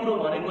गर्ने कुरो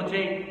भनेको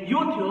चाहिँ यो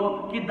थियो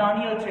कि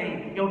दानियल चाहिँ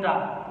एउटा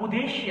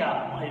उद्देश्य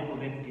भएको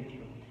व्यक्ति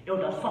थियो,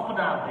 एउटा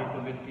सपना भएको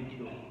व्यक्ति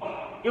थियो,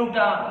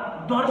 एउटा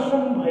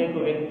दर्शन भएको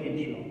व्यक्ति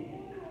थियो।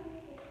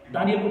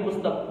 दानियलको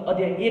पुस्तक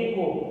अध्याय 1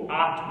 को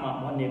 8 मा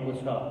भनिएको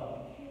छ।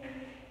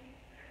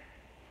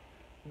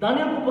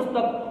 दानियलको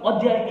पुस्तक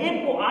अध्याय 1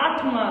 को 8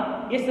 मा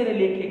यसरी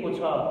लेखिएको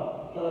छ,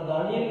 तर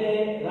दानियलले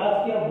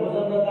राजकीय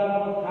भोजन र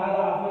दाखमोट खाएर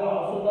आफैलाई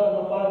अशुद्ध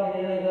नपार्ने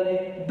निर्णय गरे।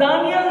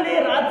 दानियलले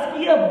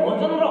राजकीय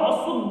भोजन र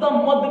अशुद्ध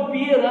मद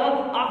पिएर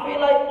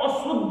आफैलाई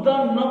अशुद्ध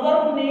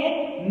नगर्ने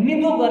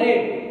निधो गरे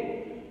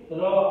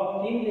र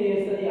तिनले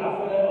यसरी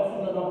आफैलाई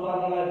अशुद्ध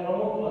नपार्नलाई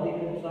प्रमुख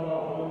अधिकृतसँग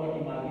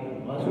अनुमति मागे।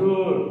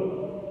 हजुर,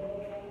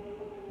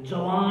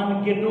 जवान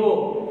केटो,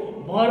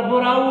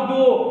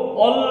 भरभराउँदो,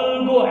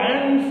 अल्गो,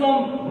 ह्यान्डसम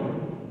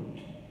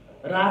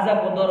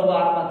राजाको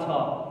दरबारमा छ।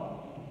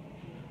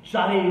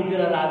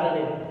 चारैतिर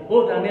राजाले,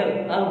 ओ दानियल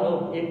आउनु,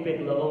 एक पेट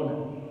लगाउन,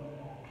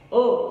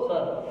 ओ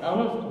सर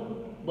आउनुहोस्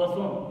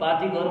बसौँ,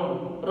 पार्टी गरौँ,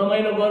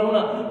 रमाइलो गरौँ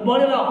न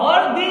भनेर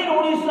हर दिन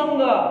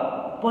उनीसँग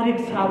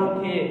परीक्षाहरू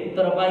थिए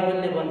तर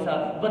बाइबलले भन्छ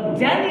but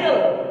Daniel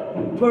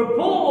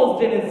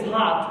purposed in his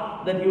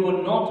heart that he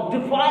would not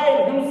defile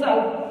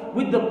himself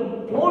with the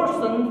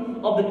portion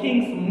of the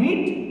king's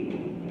meat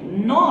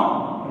nor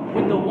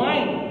with the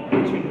wine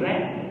which he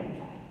drank.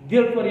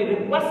 Therefore he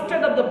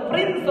requested of the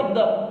prince of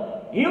the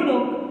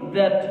eunuch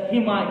that he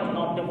might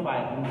not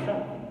defile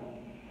himself.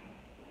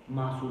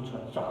 मासु छ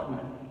चखना,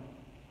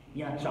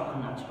 यहाँ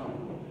चखना छ,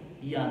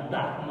 यहाँ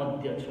दाग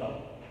मध्य छ,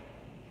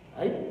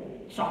 है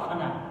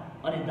चखना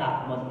अनि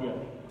दाग मध्य।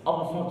 अब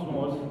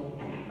सोच्नुहोस्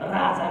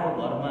राजाको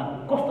घरमा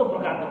कस्तो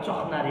प्रकारको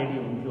चखना रेडी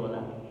हुन्थ्यो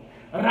होला,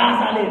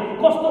 राजाले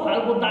कस्तो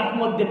खालको दाग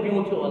मध्य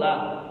पिउँथ्यो होला,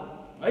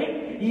 है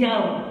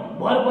यहाँ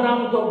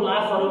भरभराउँदो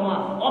ग्लासहरुमा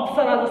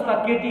अप्सरा जस्ता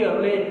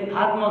केटीहरूले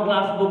हातमा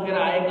ग्लास बोकेर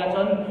आएका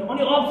छन्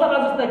अनि अप्सरा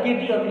जस्ता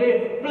केटीहरूले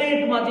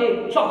प्लेटमा चाहिँ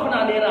चखना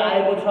लिएर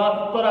आएको छ।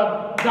 तर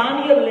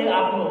दानियलले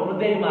आफ्नो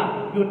हृदयमा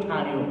यो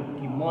ठान्यो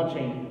कि म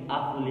चाहिँ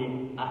आफूले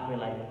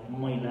आफैलाई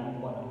मैला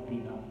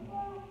बनाउँदिन।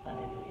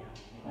 हालेलुया।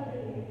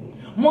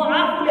 म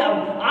आफूले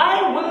I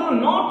will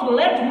not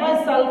let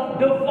myself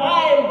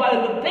defile by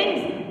the things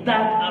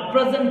that are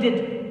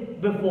presented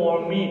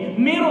before me.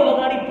 मेरो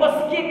अगाडि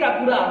पस्केका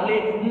कुराहरूले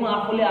म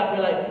आफूले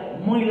आफैलाई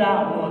मैला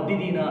हुन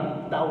दिदिन।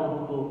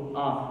 दाउदको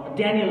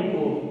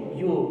ड्यानियलको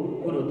यो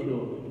कुरो थियो।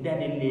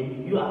 ड्यानियलले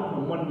यो आफ्नो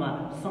मनमा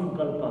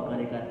संकल्प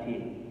गरेका थिए।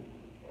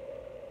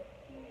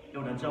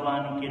 एउटा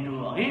जवान केटो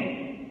है,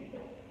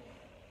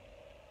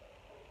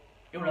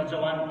 एउटा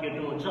जवान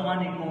केटो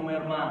जवानीको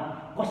उमेरमा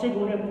कसैको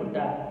पनि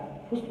खुट्टा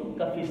फुस्लुक्क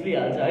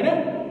फिस्लिहाल्छ हैन,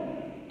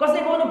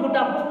 कसैको पनि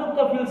खुट्टा फुस्लुक्क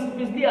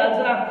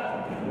फिस्लिहाल्छ।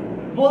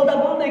 बोल्दा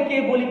बोल्दै के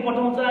बोली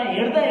पठाउँछ,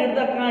 हेर्दा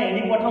हेर्दा कहाँ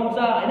हेरी पठाउँछ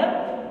हैन,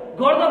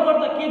 गर्दा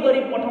गर्दा के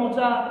गरी पठाउँछ।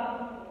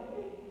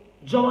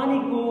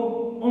 जवानीको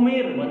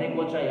उमेर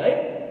भनेको चाहिँ है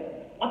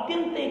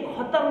अत्यन्तै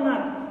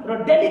खतरनाक र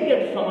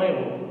डेलिकेट समय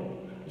हो।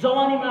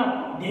 जवानीमा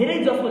धेरै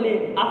जसोले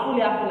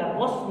आफूले आफूलाई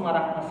बसमा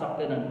राख्न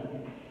सक्दैनन्।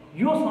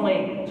 यो समय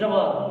जब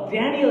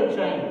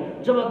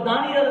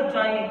दानियल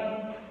चाहिँ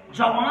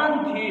जवान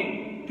थिए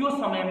त्यो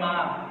समयमा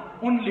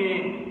उनले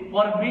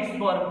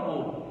परमेश्वरको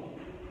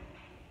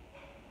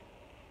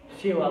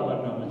सेवा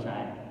गर्न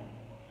रुचाए।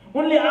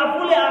 उनले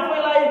आफूले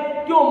आफैलाई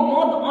त्यो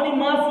मद अनि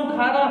मासु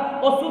खाएर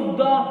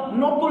अशुद्ध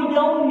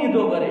नतुल्याउन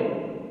निधो गरे।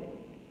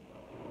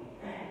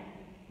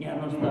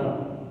 हेर्नुहोस् त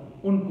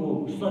उनको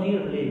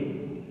शरीरले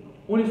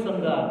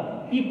उनीसँग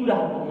यी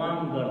कुराहरूको माग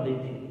गर्दै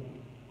थियो।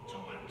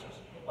 जवान छ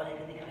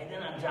अलिकति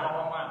खाइदैन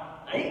जाडोमा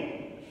है,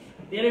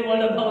 धेरै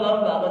बल्ल दौलाउ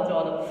भएको छ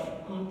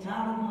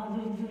जाडोमा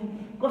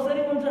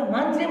कसरी हुन्छ,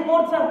 मान्छे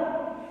मर्छ।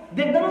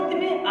 देख्दैनौ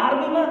तिमी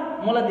आर्मीमा,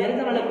 मलाई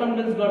धेरैजनाले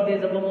कन्भिन्स गर्थे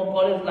जब म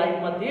कलेज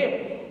लाइफमा थिएँ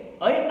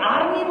है,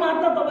 आर्मीमा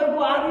त तपाईको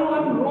आर्मी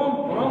वान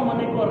रम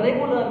भनेको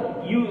रेगुलर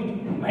युज्ड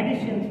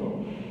मेडिसिन्स हो।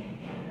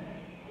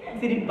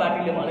 सिरिप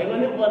पार्टीले भनेको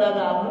नि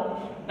पढाएको आफ्नो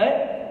है,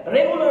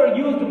 रेगुलर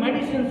युज्ड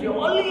मेडिसिन्स हो।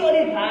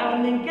 अलिअलि खायो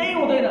भने केही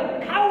हुँदैन,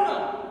 खाऊ न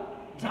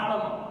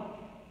जाडोमा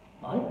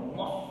है,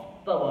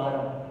 मस्त भएर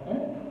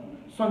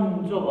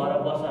सन्चो भएर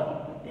बस,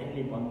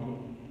 धेरैले भन्थे।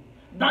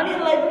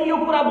 दानियललाई पनि यो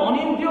कुरा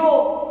भनिन्थ्यो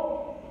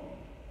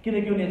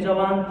किनकि उनी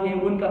जवान थिए,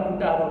 उनका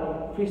खुट्टाहरू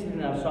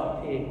फिस्लिन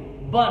सक्थे।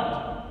 बट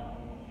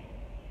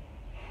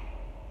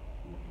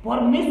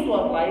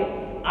परमेश्वरलाई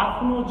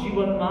आफ्नो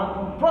जीवनमा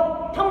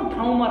प्रथम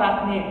ठाउँमा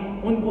राख्ने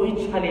उनको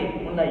इच्छाले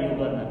उनलाई यो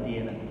गर्न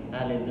दिएन।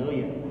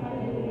 हालेलुया।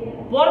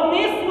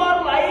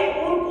 परमेश्वरलाई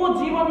उनको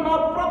जीवनमा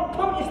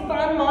प्रथम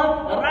स्थानमा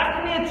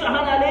राख्ने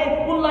चाहनाले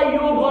उनलाई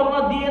यो गर्न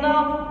दिएन।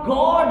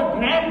 God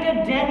granted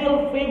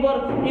Daniel favor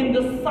in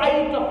the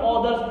sight of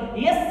others.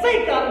 यसै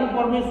कारण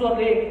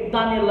परमेश्वरले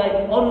दानियललाई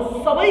अरु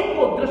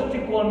सबैको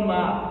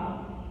दृष्टिकोणमा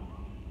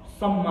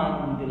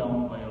सम्मान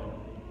दिलाउनु भयो।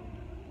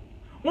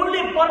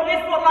 उनले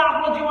परमेश्वरलाई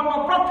आफ्नो जीवनमा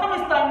प्रथम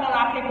स्थानमा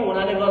राखेको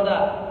हुनाले गर्दा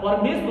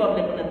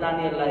परमेश्वरले पनि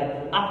दानियललाई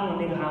आफ्नो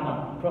निगाहमा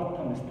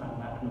प्रथम स्थान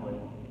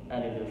राख्नुभयो।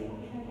 हालेलुया।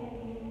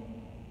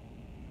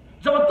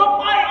 जब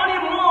तपाईं अनि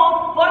म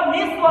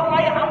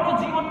परमेश्वरलाई हाम्रो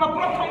जीवनमा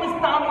प्रथम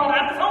स्थानमा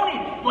राख्छौं नि,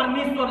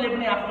 परमेश्वरले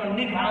पनि आफ्नो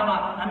निगाहमा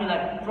हामीलाई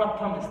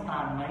प्रथम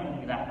स्थानमै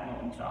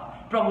राख्नुहुन्छ।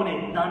 प्रभुले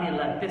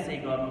दानियललाई त्यसै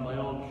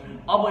गर्नुभयो।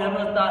 अब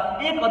हेर्नुहोस् त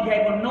 1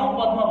 अध्यायको 9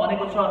 पदमा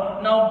भनेको छ,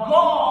 Now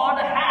God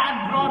had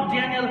brought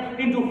Daniel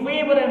into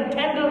favor and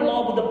tender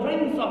love with the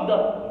prince of the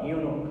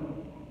eunuch.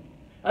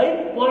 है,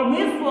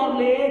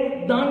 परमेश्वरले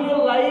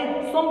दानियललाई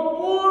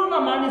सम्पूर्ण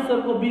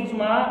मानिसहरूको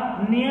बीचमा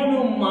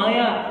न्यानो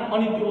माया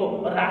अनि त्यो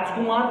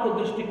राजकुमारको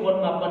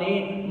दृष्टिकोणमा पनि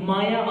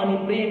माया अनि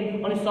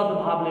प्रेम अनि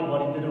सद्भावले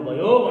भरिदिनु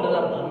भयो भनेर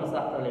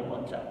धर्मशास्त्रले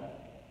भन्छ।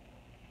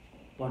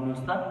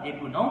 पढ्नुहोस् त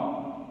 1:9।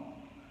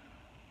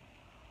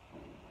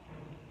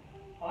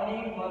 अनि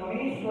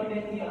परमेश्वरले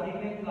ती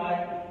अधिकृतलाई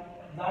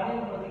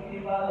दानियलप्रति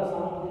कृपा र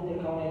सहानुभूति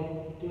देखाउने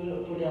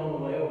तुल्याउनु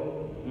भयो।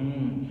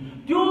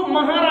 त्यो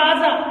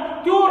महाराजा,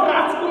 त्यो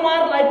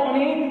राजकुमारलाई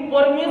पनि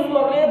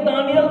परमेश्वरले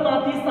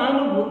दानियलमाथि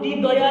सहानुभूति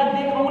दया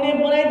देखाउने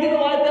बनाइदिनु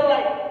भयो।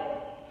 त्यसलाई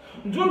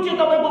जुन चाहिँ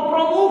तपाईको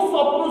प्रमुख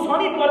शत्रु छ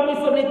नि,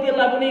 परमेश्वरले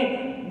त्यसलाई पनि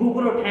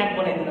घुकुरो ठ्याक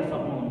बनाइदिन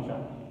सक्नुहुन्छ।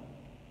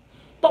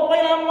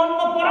 तपाईलाई मन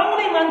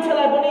नपराउने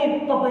मान्छेलाई पनि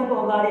तपाईको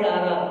अगाडि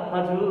आएर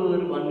हजुर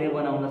भन्ने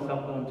बनाउन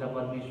सक्नुहुन्छ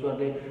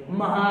परमेश्वरले।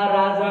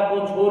 महाराजाको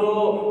छोरो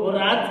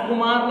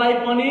राजकुमारलाई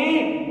पनि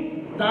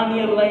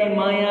दानियललाई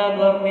माया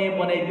गर्ने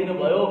बनाइदिनु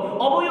भयो।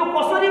 अब यो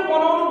कसरी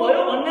बनाउनु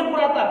भयो भन्ने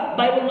कुरा त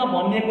बाइबलमा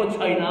भनिएको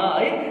छैन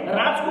है।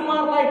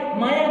 राजकुमारलाई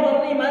माया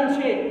गर्ने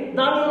मान्छे,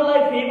 दानियललाई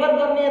फेभर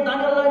गर्ने,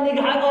 दानियललाई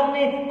निगाह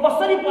गर्ने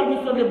कसरी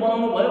परमेश्वरले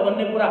बनाउनु भयो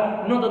भन्ने कुरा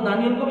न त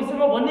दानियलको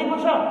विषयमा भनिएको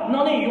छ न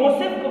नै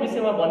योसेफको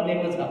विषयमा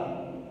भनिएको छ।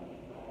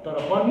 तर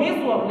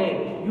परमेश्वरले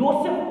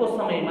जोसेफको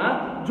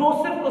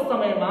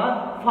समयमा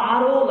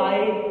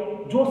फारोलाई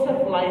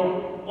जोसेफलाई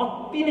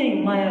अति नै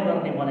माया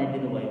गर्ने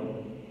बनाइदिनु भयो।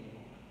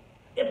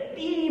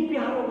 यति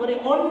प्यारो गरे,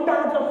 अन्डा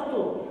जस्तो।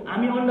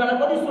 हामी अन्डालाई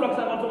कति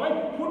सुरक्षा गर्छौँ है,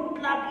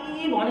 फुट्ला कि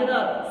भनेर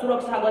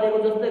सुरक्षा गरेको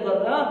जस्तै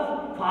गर्दा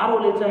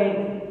फारोले चाहिँ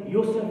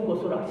योसेफको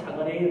सुरक्षा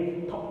गरे,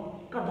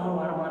 थक्क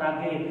दरबारमा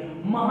राखे,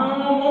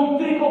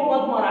 महामन्त्रीको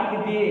पदमा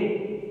राखिदिए।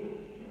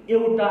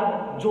 एउटा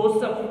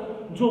जोसेफ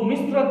जो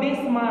मिस्र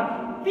देशमा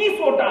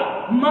 30वटा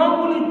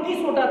मामुली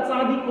 30वटा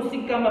चाँदीको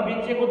सिक्कामा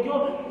बेचिएको थियो,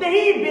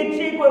 त्यही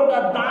बेचिएको एउटा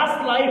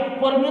दासलाई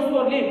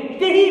परमेश्वरले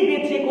त्यही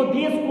बेचिएको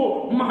देशको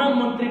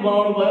महामन्त्री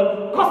बनाउनु भयो।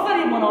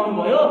 कसरी बनाउनु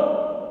भयो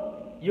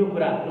यो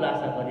कुरा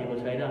खुलासा गरिएको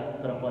छैन,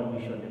 तर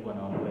परमेश्वरले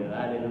बनाउनु भयो।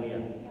 हालेलुया।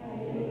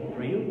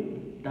 प्रिय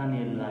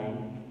दानियललाई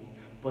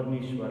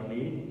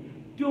परमेश्वरले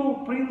त्यो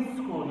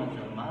प्रिन्सको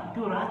नजरमा,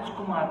 त्यो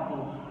राजकुमारको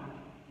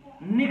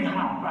निगाह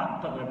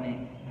प्राप्त गर्ने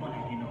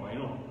बनाइदिनु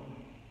भयो।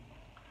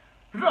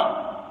 र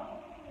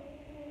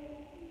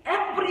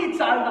every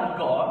child of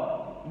God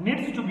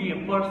needs to be a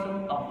person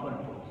of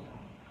purpose.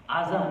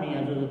 आज हामी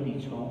यहाँ जो जति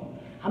छौँ,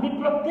 हामी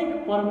प्रत्येक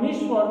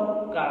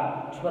परमेश्वरका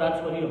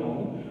छोराछोरी हौँ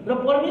र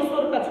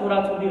परमेश्वरका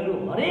छोराछोरीहरू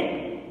हरेक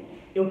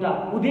एउटा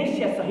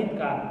उद्देश्य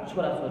सहितका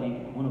छोराछोरी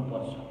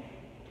हुनुपर्छ।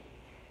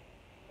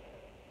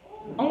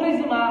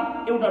 अंग्रेजीमा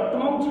एउटा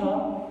टर्म छ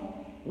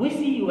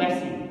विसी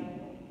वासी।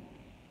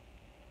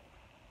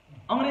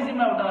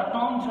 अंग्रेजीमा एउटा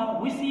टर्म छ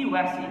विसी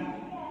वासी।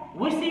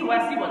 विसी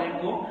वासी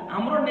भनेको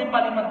हाम्रो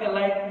नेपालीमा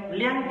त्यसलाई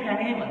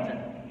ल्याङफ्याङे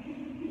भन्छन्।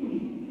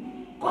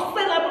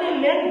 कसैलाई पनि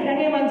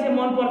ल्याङफ्याङे मान्छे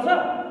मन पर्छ?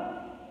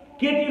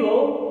 केटी हो,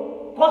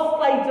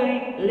 कसलाई चाहिँ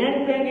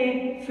ल्याङफ्याङे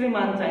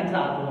श्रीमान चाहिन्छ?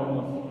 हात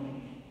उठाउनुहोस्।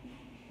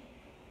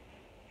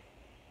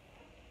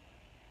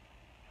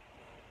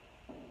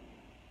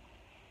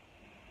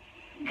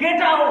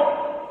 केटा हो,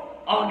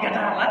 अब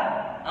केटाहरूलाई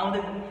आउँदै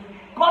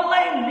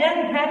कसलाई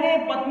ल्याङफ्याङे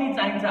पत्नी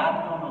चाहिन्छ? हात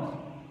उठाउनुहोस्।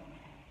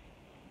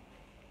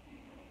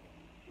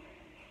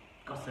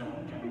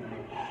 कसैलाई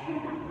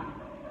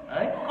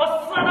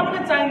पनि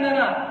चाहिँदैन।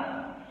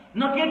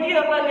 न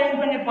केटीहरूलाई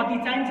ल्याङफ्याङे पति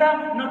चाहिन्छ,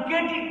 न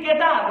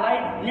केटाहरूलाई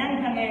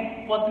ल्याङफ्याङे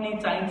पत्नी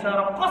चाहिन्छ।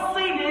 र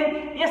कसैले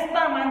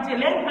यस्ता मान्छे,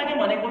 ल्याङफ्याङे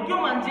भनेको त्यो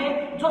मान्छे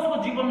जसको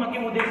जीवनमा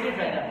केही उद्देश्य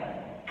छैन,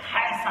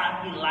 खाएसा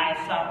कि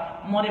लाएसा,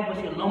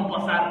 मरेपछि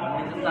लम्पसार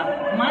भन्ने जस्ता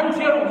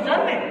मान्छेहरू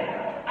हुन्छन् नि।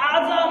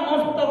 आज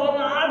मस्त गर्न,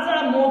 आज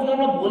मोज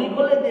गर्न, भोलि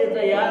कसले दिएछ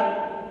यार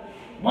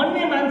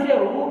भन्ने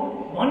मान्छेहरू,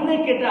 भन्ने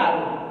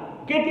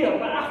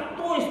केटीहरूलाई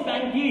यस्तो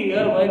स्प्याङ्की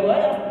हेयर भएको है,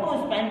 यस्तो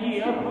स्प्याङ्की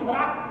हेयर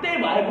रातै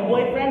भएको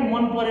बोयफ्रेन्ड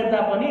मन परे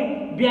तापनि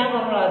बिहा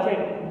गर्नलाई चाहिँ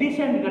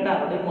डिसेन्ट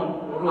केटाहरूले मन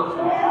रोक्छ,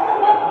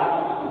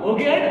 हो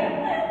कि होइन?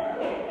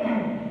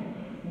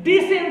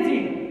 डिसेन्सी,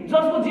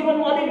 जसको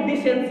जीवनमा अलिक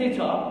डिसेन्सी छ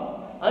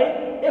है,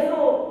 यसो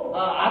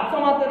हात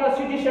समातेर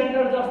सिटी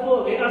सेन्टर जस्तो,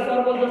 भेगा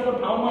सर्कल जस्तो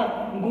ठाउँमा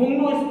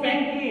घुम्नु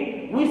स्प्याङ्की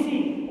विसी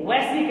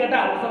वासी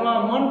केटाहरूसँग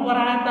मन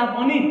पराए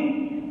तापनि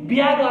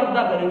बिहा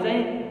गर्दाखेरि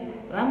चाहिँ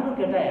राम्रो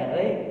केटा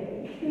हेरेर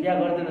बिहा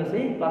गरिदिनुहोस्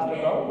है पास्टर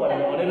बाबु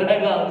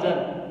भनिरहेका हुन्छन्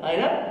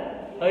होइन?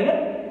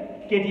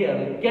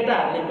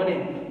 केटाहरूले पनि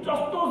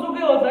जस्तो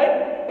सुकै होस् है,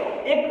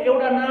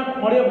 एउटा नाक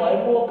खड्यो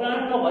भएको, कान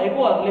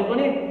नभएकोहरूले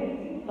पनि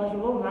पास्टर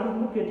बाबु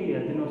राम्रो केटी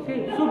हेरिदिनुहोस् है,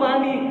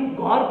 सुबानी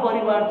घर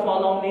परिवार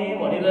चलाउने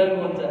भनिरहेको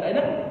हुन्छ होइन?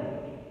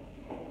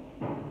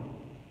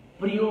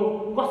 प्रियो,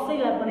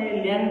 कसैलाई पनि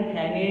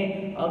ल्याङफ्याङे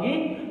अघि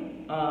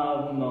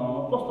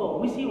कस्तो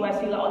विसी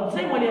वासीलाई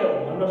अझै मैले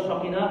भन्न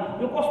सकिनँ।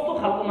 यो कस्तो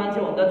खालको मान्छे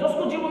भन्दा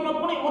जसको जीवनमा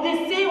कुनै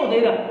उद्देश्य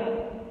हुँदैन,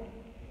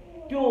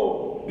 त्यो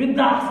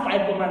बिन्दास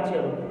टाइपको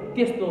मान्छेहरू,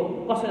 त्यस्तो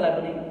कसैलाई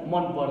पनि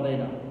मन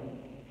पर्दैन।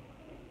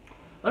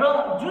 र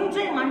जुन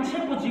चाहिँ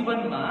मान्छेको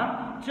जीवनमा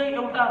चाहिँ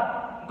एउटा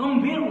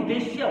गम्भीर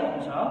उद्देश्य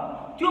हुन्छ,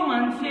 त्यो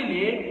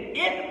मान्छेले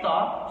एक त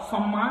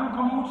सम्मान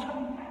कमाउँछ,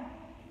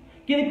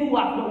 किनकि ऊ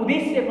आफ्नो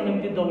उद्देश्यको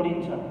निम्ति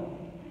दौडिन्छ।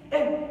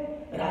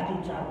 राति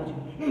 4 बजी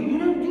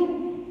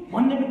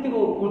भन्ने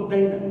बित्तिकै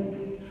उठ्दैन।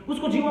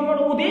 उसको जीवनमा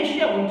एउटा उद्देश्य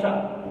हुन्छ।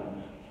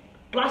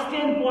 क्लास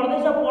 10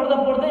 पढ्दैछ, पढ्दा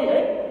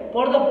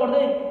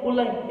पढ्दै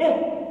उसलाई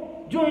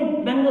जो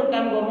बेङ्गलोर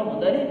काम गर्नु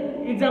भन्दाखेरि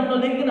इक्जाम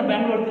नलेखिकन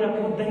बेङ्गलोरतिर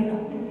कुद्दैन,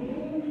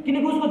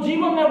 किनकि उसको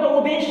जीवनमा एउटा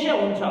उद्देश्य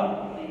हुन्छ।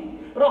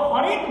 र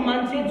हरेक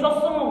मान्छे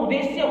जससँग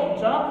उद्देश्य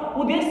हुन्छ,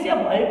 उद्देश्य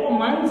भएको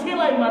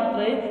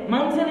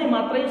मान्छेले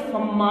मात्रै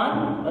सम्मान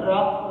र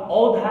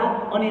औधा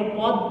अनि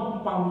पद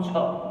पाउँछ।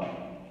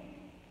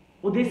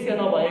 उद्देश्य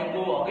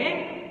नभएको अघि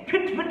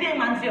फिटफिटे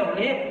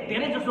मान्छेहरूले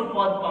धेरै जसो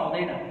पद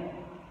पाउँदैन।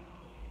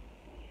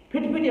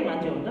 फिटफिटे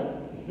मान्छे हुन्छ,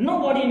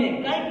 नअडिने,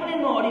 कहीँ पनि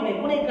नअडिने,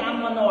 कुनै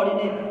काममा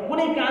नअडिने,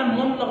 कुनै काम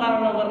मन लगाएर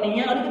नगर्ने,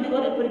 यहाँ अलिकति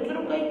गरे फेरि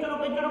चुरुक्कै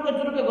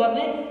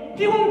गर्ने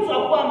तिउन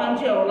चक्वा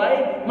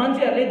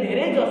मान्छेहरूले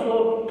धेरै जसो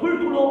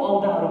ठुल्ठुलो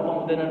औदाहरू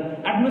पाउँदैनन्,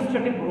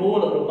 एडमिनिस्ट्रेटिभ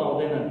रोलहरू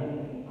पाउँदैनन्।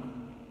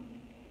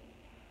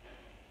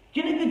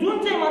 किनकि जुन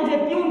चाहिँ मान्छे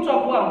तिउन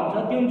चक्वा हुन्छ,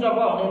 तिउन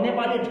चक्वा भने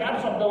नेपाली ठ्याट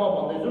शब्दमा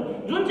भन्दैछु,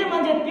 जुन चाहिँ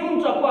मान्छे तिउन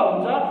चक्वा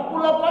हुन्छ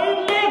उसलाई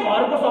कहिले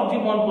घरको सब्जी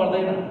मन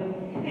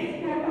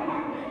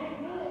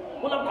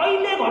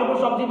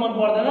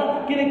पर्दैन,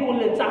 किनकि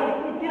उसले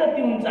चारैतिर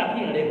तिउन चाखी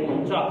हिँडेको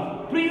हुन्छ।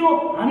 प्रियो,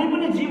 हामी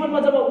पनि जीवनमा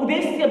जब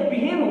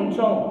उद्देश्यविहीन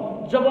हुन्छौँ,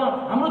 जब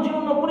हाम्रो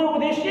जीवनमा कुनै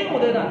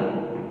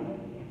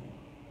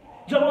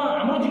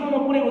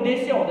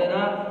उद्देश्य हुँदैन,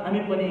 हामी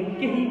पनि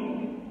केही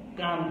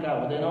कामका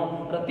हुँदैनौँ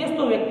र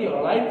त्यस्तो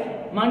व्यक्तिहरूलाई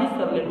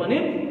मानिसहरूले पनि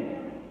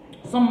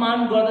सम्मान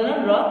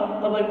गर्दैनन् र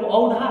तपाईको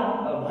औधा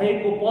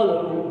भएको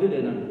पदहरू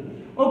दिँदैनन्।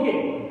 ओके,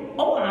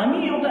 अब हामी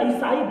एउटा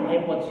इसाई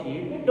भएपछि,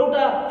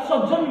 एउटा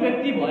सज्जन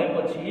व्यक्ति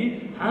भएपछि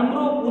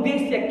हाम्रो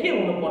उद्देश्य के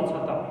हुनुपर्छ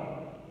त?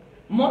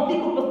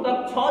 मत्तीको पुस्तक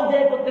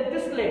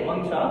 6:33 ले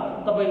भन्छ,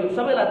 तपाईहरु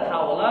सबैलाई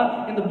थाहा होला,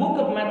 in the book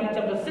of Matthew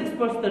chapter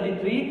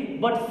 6:33,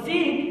 but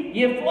seek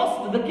ye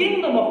first the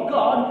kingdom of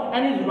God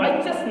and his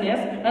righteousness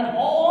and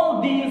all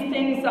these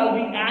things shall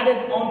be added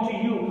unto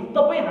you.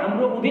 तपाई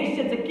हाम्रो उद्देश्य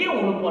चाहिँ के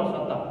हुनुपर्छ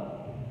त?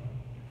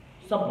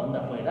 सबभन्दा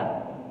पहिला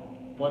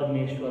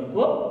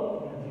परमेश्वरको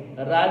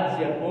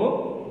राज्यको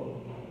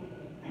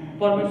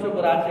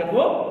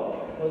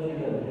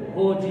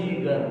खोजी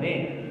गर्ने।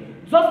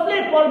 जसले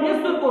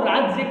परमेश्वरको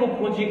राज्यको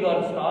खोजी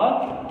गर्छ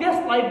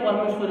त्यसलाई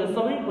परमेश्वरले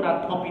सबै कुरा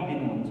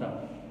थपिदिनुहुन्छ।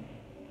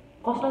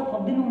 कसलाई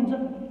थपिदिनुहुन्छ?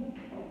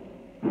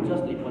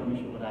 जसले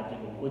परमेश्वरको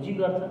राज्यको खोजी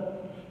गर्छ।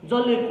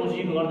 जसले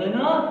खोजी गर्दैन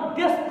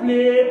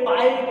त्यसले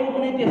पाएको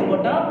पनि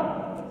त्यसबाट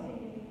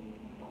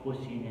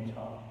खोजिने छ।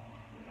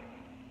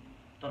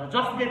 तर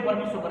जसले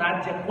परमेश्वरको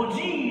राज्य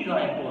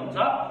खोजिरहेको हुन्छ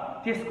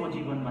त्यसको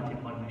जीवनमा चाहिँ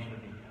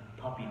परमेश्वरले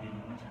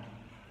थपिदिनुहुन्छ।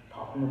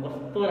 थप्नु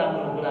कस्तो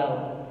राम्रो कुरा हो,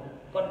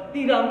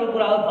 कति राम्रो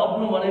कुरा हो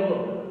थप्नु भनेको।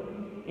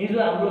 हिजो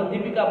हाम्रो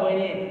दीपिका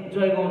बहिनी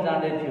जयगाउँ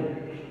जाँदै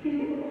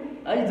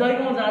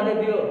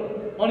थियो,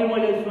 अनि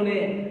मैले सुने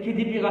कि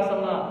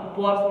दीपिकासँग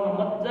पर्समा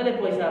मजाले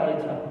पैसा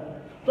रहेछ,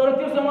 तर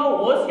त्योसँग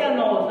होस् या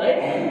नहोस् है,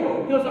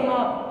 त्योसँग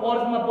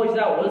पर्समा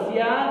पैसा होस्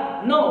या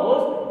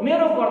नहोस्,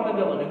 मेरो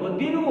कर्तव्य भनेको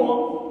दिनु हो।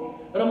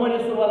 र मैले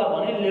सुबालाई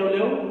भने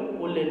ल्याउ,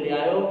 उसले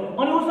ल्यायो,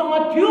 अनि उसँग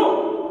थियो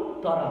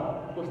तर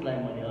उसलाई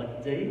मैले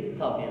अझै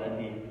थपेर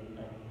दिएँ।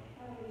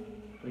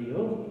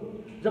 प्रियो,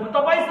 जब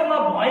तपाईसँग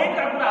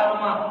भएका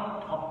कुराहरूमा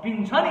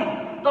थपिन्छ नि,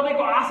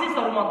 तपाईको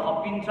आशिषहरूमा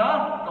थपिन्छ,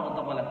 तब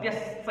तपाईलाई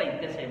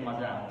त्यसै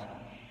मजा आउँछ।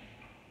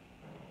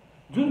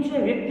 जुन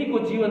चाहिँ व्यक्तिको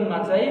जीवनमा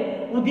चाहिँ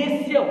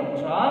उद्देश्य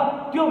हुन्छ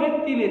त्यो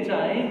व्यक्तिले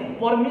चाहिँ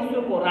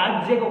परमेश्वरको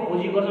राज्यको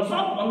खोजी गर्छ।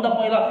 सबभन्दा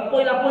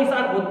पहिला पैसा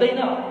खोज्दैन,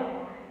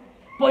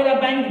 पहिला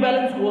ब्याङ्क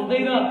ब्यालेन्स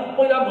खोज्दैन,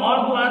 पहिला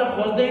घरद्वार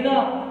खोज्दैन,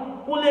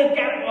 उसले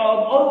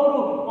अरू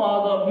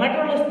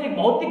मेटेरियलिस्टिक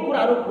भौतिक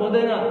कुराहरू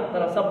खोज्दैन,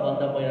 तर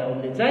सबभन्दा पहिला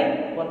उसले चाहिँ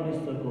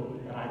परमेश्वरको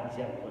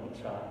राज्य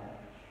खोज्छ।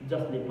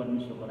 जसले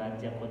परमेश्वरको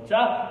राज्य खोज्छ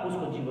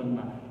उसको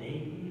जीवनमा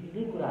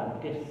धेरै कुराहरू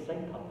त्यसै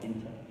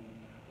थपिन्छ।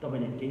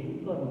 तपाईले केही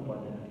गर्नु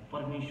पर्दैन,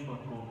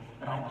 परमेश्वरको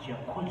राज्य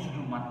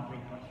खोज्नु मात्रै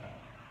पर्छ।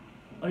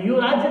 अनि यो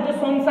राज्य चाहिँ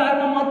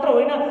संसारमा मात्र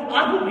होइन,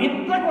 आफू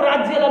भित्रको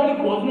राज्यलाई पनि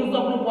खोज्नु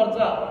सक्नुपर्छ।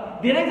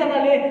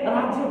 धेरैजनाले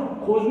राज्य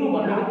खोज्नु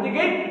भन्ने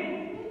बित्तिकै,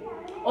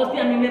 अस्ति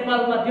हामी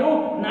नेपालमा थियौँ,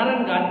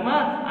 नारायण घाटमा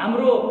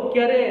हाम्रो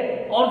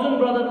अर्जुन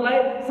ब्रदरलाई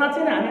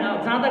साँच्चै नै हामी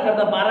जाँदा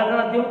गर्दा 12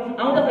 जना थियौँ,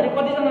 आउँदाखेरि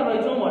कतिजना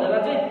रहेछौँ भनेर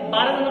चाहिँ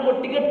 12 जनाको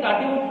टिकट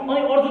काट्यौँ।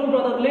 अनि अर्जुन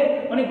ब्रदरले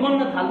अनि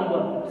गन्न थाल्नुभयो,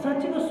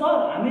 साँच्चीको सर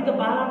हामी त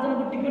 12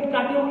 जनाको टिकट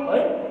काट्यौँ है,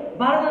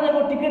 12 जनाको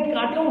टिकट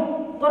काट्यौँ,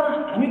 तर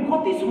हामी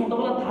कति छौँ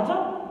तपाईँलाई थाहा छ?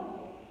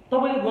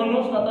 तपाईँले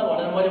गर्नुहोस् न त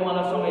भनेर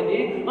मलाई समय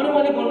दिएँ। अनि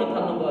मैले गर्न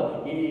थाल्नुभयो,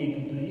 1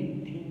 2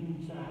 3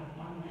 4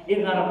 5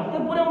 11 मात्रै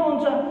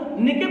पुर्याउनुहुन्छ।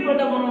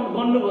 निकैपल्ट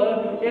गर्नुभयो,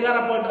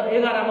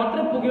 11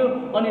 मात्रै पुग्यो।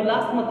 अनि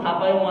लास्टमा थाहा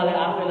पायो उहाँले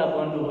आफैलाई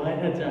गर्नु भएन।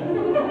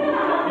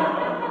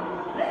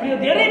 प्रिय,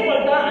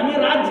 धेरैपल्ट हामी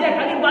राज्य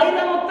खालि बाहिर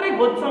मात्रै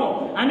खोज्छौँ,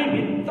 हामी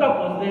भित्र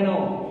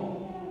खोज्दैनौँ।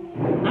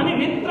 हामी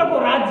भित्रको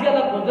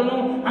राज्यलाई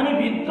खोज्दैनौँ, हामी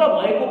भित्र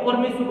भएको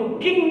परमेश्वरको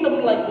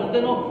किङडमलाई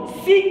खोज्दैनौँ।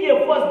 Seek ye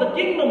first the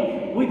kingdom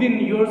within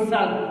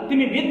yourself।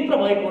 तिमी भित्र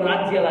भएको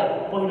राज्यलाई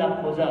पहिला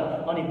खोज,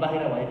 अनि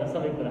बाहिर भएका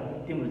सबै कुरा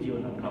तिम्रो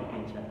जीवनमा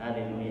थपिन्छ।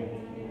 हालेलुया।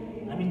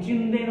 हामी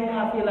चिन्दैनौँ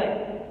आफूलाई,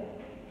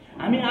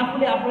 हामी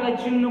आफूले आफूलाई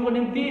चिन्नुको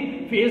निम्ति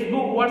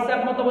फेसबुक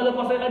व्हाट्सएपमा तपाईले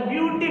कसैलाई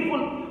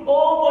ब्युटिफुल, ओ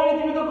बहिनी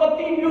तिमी त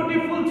कति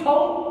ब्युटिफुल छौ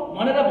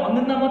भनेर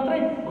भन्दिँदा मात्रै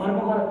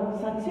घरमा गएर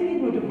साच्चै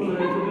ब्युटिफुल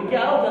रहेछ कि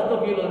क्या हो जस्तो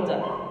फिल हुन्छ।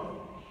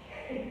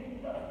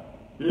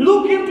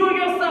 Look into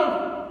yourself.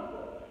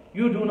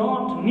 You do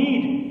not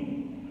need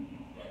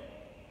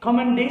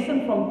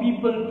commendation from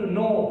people to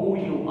know who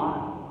you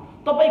are.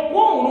 तपाई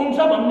को हुनुहुन्छ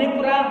भन्ने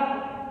कुरा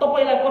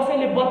तपाईलाई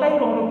कसैले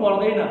बताइरहनु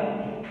पर्दैन,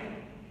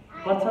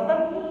 पर्छ त?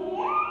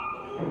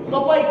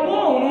 तपाई को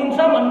हुनुहुन्छ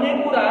भन्ने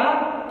कुरा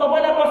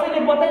तपाईलाई कसैले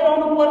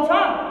बताइरहनु पर्छ?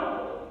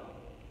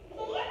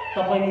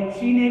 तपाईले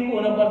चिनेको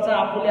हुनुपर्छ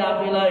आफूले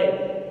आफैलाई।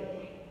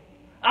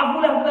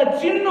 आफूले आफूलाई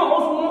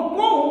चिन्नुहोस् म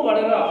को हुँ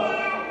भनेर,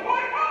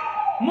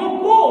 म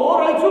को हो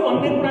रहेछु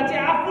भन्ने कुरा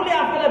चाहिँ आफूले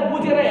आफैलाई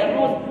बुझेर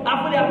हेर्नुहोस्,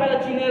 आफूले आफैलाई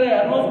चिनेर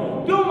हेर्नुहोस्।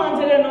 त्यो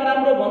मान्छेले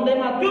नराम्रो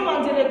भन्दैमा, त्यो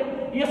मान्छेले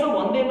यसो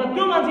भन्दैमा,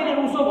 त्यो मान्छेले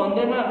उसो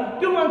भन्दैमा,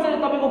 त्यो मान्छेले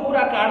तपाईँको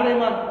कुरा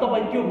काट्दैमा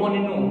तपाईँ त्यो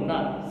बनिनुहुन्न।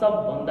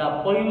 सबभन्दा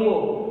पहिलो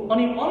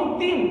अनि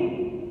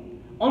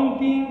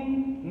अन्तिम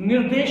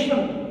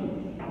निर्देशन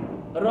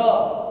र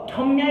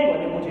ठम्याइ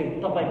भनेको चाहिँ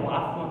तपाईँको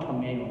आफ्नो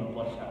ठम्याइ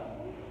हुनुपर्छ।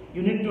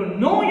 You need to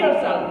know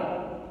yourself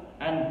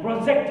and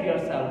project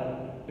yourself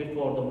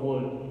before the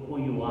world who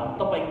you are.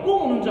 तपाईँ को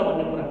हुनुहुन्छ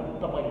भन्ने कुरा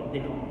तपाईँले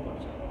देखाउनु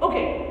पर्छ।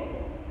 ओके,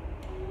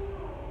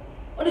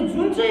 अनि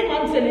जुन चाहिँ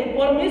मान्छेले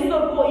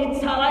परमेश्वरको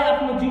इच्छालाई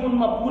आफ्नो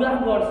जीवनमा पुरा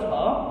गर्छ,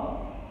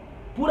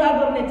 पुरा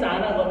गर्ने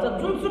चाहना गर्छ,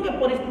 जुनसुकै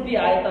परिस्थिति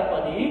आए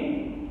तापनि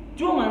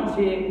त्यो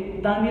मान्छे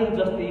दानियल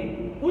जस्तै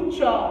उच्च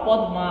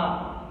पदमा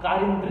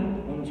कार्यान्वित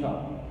हुन्छ।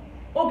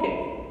 ओके,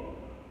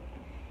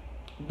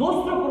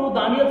 दोस्रो कुरो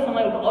दानियलसँग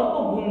एउटा अर्को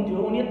गुण थियो,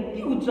 उनी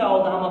यति उच्च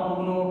औदामा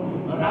पुग्नु,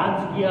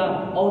 राजकीय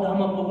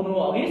औदामा पुग्नु,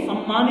 अघि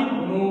सम्मानित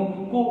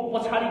हुनुको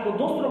पछाडिको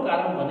दोस्रो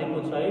कारण भनेको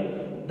चाहिँ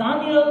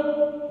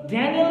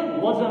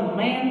Daniel was a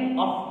man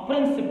of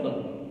principle.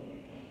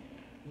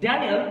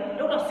 Daniel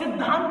एउटा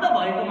सिद्धान्त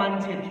भएको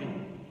मान्छे थियो।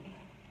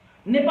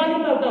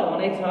 नेपालीमा एउटा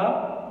भनाइ छ,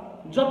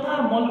 जता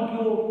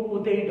मल्क्यो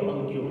उतै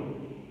ढल्क्यो।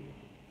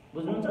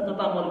 बुझ्नुहुन्छ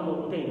जता मल्क्यो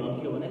उतै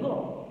ढल्क्यो भनेको?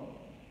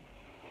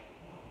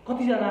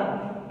 कतिजना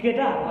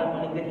केटाहरूलाई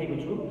मैले देखेको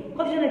छु,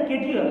 कतिजना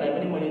केटीहरूलाई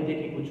पनि मैले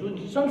देखेको छु।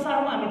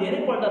 संसारमा हामी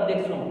धेरैपल्ट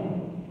देख्छौँ,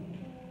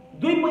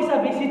 2 पैसा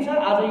बेसी छ,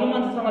 आज यो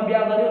मान्छेसँग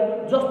बिहा गर्यो,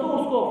 जस्तो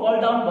उसको फल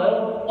डाउन भयो,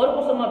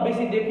 अर्कोसँग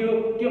बेसी देख्यो,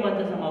 त्यो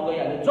मान्छेसँग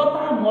गइहाल्यो।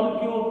 जता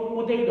मल्क्यो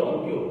उतै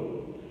ढल्क्यो,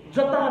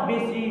 जता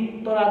बेसी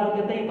तराजु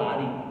त्यतै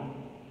भारी।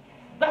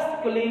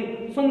 बेसिकली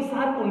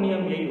संसारको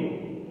नियम यही हो।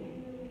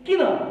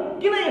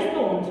 किन यस्तो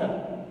हुन्छ?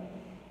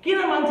 किन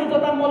मान्छे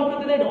जता मल्क्यो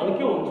त्यतै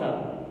ढल्क्यो हुन्छ?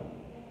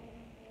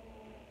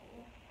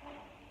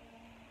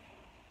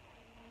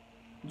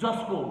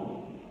 जसको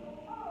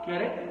के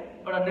अरे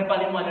एउटा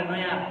नेपालीमा अहिले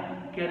नयाँ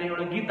के अरे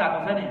एउटा गीत आएको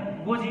छ नि,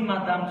 गोजीमा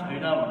दाम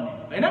छैन भन्ने,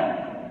 होइन?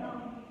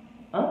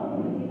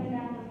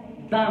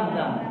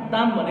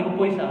 दाम भनेको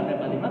पैसा हो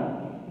नेपालीमा।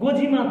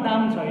 गोजीमा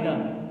दाम छैन,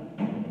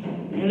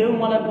 हिँड्यौ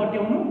मलाई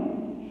पट्याउनु,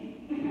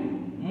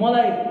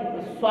 मलाई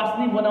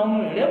स्वास्नी बनाउनु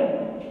हिँड्यौ,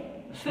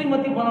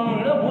 श्रीमती बनाउनु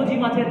हिँड्यौ,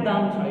 गोजीमा चाहिँ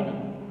दाम छैन।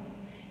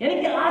 यानी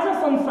कि आज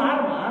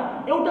संसारमा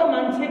एउटा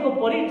मान्छेको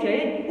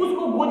परिचय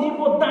उसको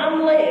गोजीको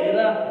दामलाई हेरेर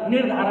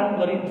निर्धारण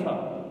गरिन्छ।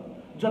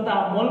 जता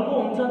मल्को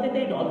हुन्छ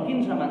त्यतै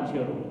ढल्किन्छ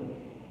मान्छेहरू।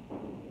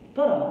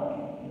 तर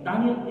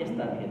दानियल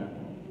यस्ता थिएन।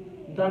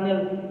 दानियल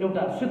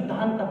एउटा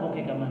सिद्धान्त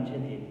बोकेका मान्छे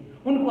थिए,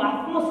 उनको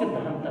आफ्नो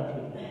सिद्धान्त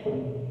थियो।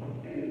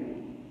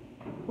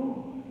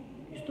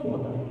 यस्तो पो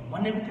त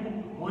भन्ने बित्तिकै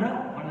हो र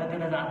भनेर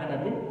त्यता जाँदैन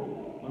थिए,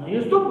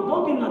 यस्तो पो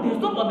तिमीलाई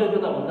त्यस्तो पद्धति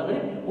त भन्दाखेरि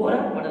हो र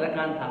भनेर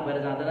कान थापेर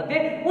जाँदैन थिए।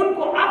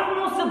 उनको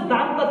आफ्नो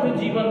सिद्धान्त थियो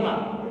जीवनमा।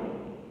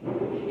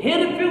 He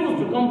refused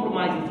to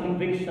compromise his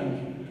convictions.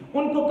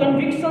 उनको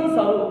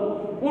कन्भिक्सन्सहरू,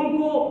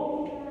 उनको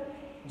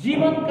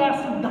जीवनका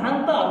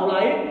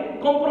सिद्धान्तहरूलाई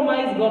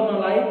कम्प्रोमाइज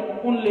गर्नलाई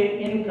उनले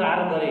इन्कार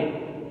गरे।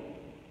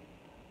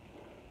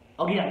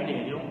 अघि हामीले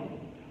हेर्यौं,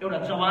 एउटा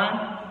जवान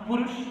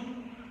पुरुष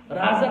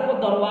राजाको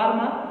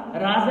दरबारमा,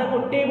 राजाको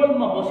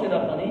टेबलमा बसेर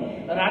पनि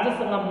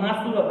राजासँग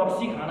मासु र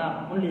रक्सी खान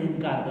उनले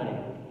इन्कार गरे।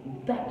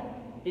 That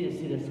is a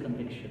serious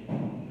conviction.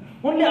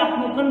 उनले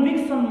आफ्नो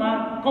कन्भिक्सनमा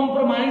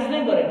कम्प्रोमाइज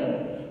नै गरेनन्।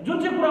 जुन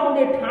चाहिँ कुरा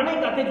उनले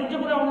ठानेका थिए, जुन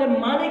चाहिँ कुरा उनले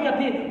मानेका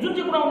थिए, जुन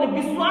चाहिँ कुरा उनले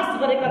विश्वास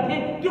गरेका थिए,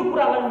 त्यो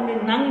कुरालाई उनले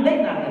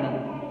नाङ्दैनन्,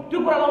 त्यो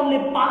कुरालाई उनले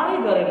पारै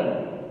गरेनन्।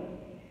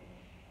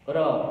 र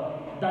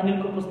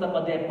दानियलको पुस्तक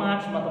अध्याय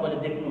 5 मा तपाईले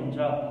देख्नुहुन्छ,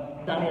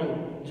 दानियल,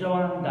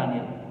 जवान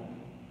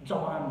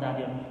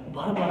दानियल,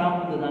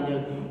 भरभराउँदो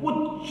दानियल,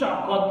 उच्च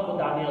कदको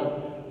दानियल,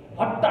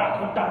 हट्टा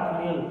खट्टा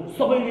दानियल,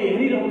 सबैले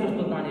हेरिरहु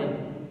जस्तो दानियल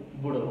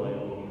बुढो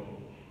भयो।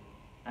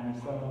 हामी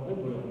सबै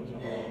बुढो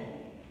हुन्छौँ।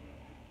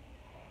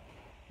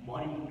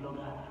 भरि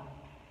गाधा,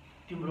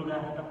 तिम्रो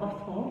गाधा त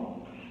कस्तो हो,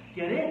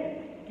 के अरे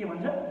के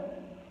भन्छ,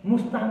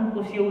 मुस्ताङको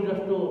स्याउ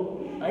जस्तो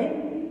है,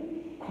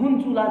 खुन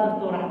चुला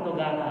जस्तो रातो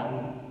गाधाहरू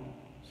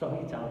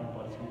सबै चाउनु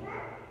पर्छ।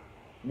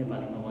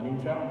 नेपालीमा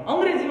भनिन्छ,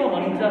 अंग्रेजीमा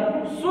भनिन्छ,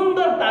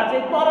 सुन्दरता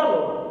चाहिँ तरल हो,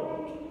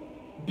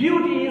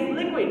 ब्युटी इज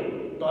लिक्विड।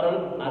 तरल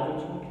आज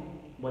छ,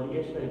 भोलि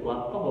यसरी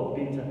भक्क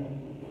भोगिन्छ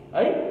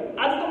है।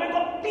 आज तपाईँ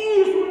कति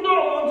सुन्दर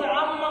हुनुहुन्छ,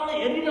 आमाले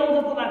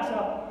हेरिरहनु जस्तो लाग्छ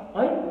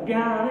है।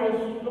 बिहान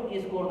यसो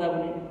केस गर्दा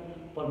पनि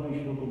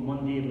परमेश्वरको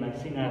मन्दिरलाई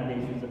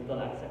सिँगार्दैछु जस्तो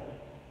लाग्छ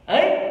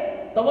है।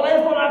 तपाईँलाई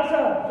यस्तो लाग्छ,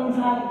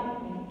 संसार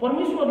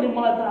परमेश्वरले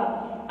मलाई त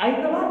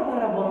आइतबार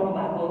पारा बनाउनु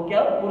भएको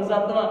क्या,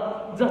 पुरुषात्मा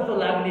जस्तो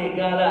लाग्ने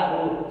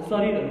गालाहरू,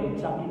 शरीरहरू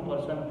चाउरी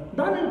पर्छन्।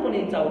 दानियल पनि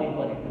चाउरी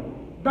परे,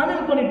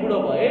 दानियल पनि बुढो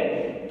भए।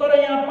 तर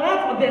यहाँ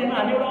 5 अध्यायमा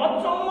हामी एउटा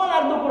अचम्म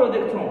लाग्दो कुरो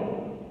देख्छौँ।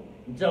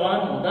 जवान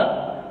हुँदा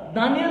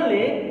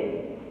दानियलले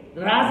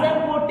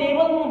राजाको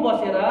टेबलमा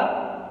बसेर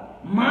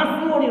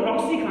मासु अनि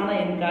रक्सी खान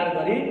इन्कार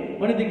गरे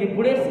भनेदेखि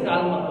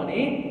बुढेसकालमा पनि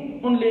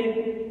उनले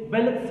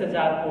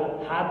बेलतशजार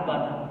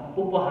हातबाट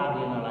उपहार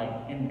लिनलाई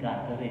इन्कार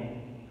गरे।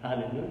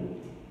 Hallelujah.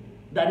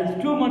 That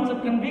is too much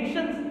of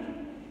convictions.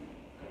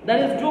 That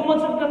is too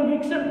much of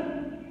conviction.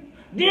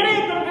 धेरै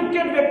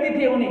कन्भिक्टेड व्यक्ति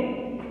थिए उनी।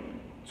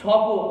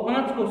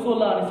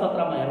 5:16 अनि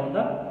 17 मा हेरौँ त।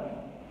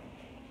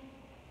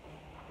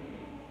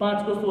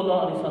 5:16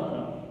 अनि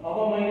 17। अब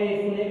मैले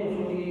सुनेको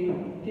छु कि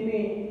तिमी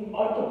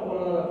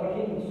अर्थपूर्ण र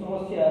कठिन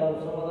समस्याहरू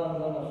समाधान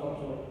गर्न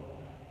सक्छौ।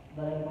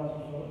 दानियल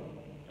 5:16।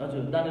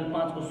 हजुर, दानियल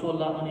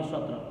 5:16 अनि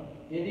 17।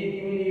 यदि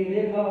तिमीले यो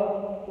लेख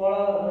पढ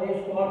र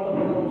यसको अर्थ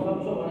बनाउन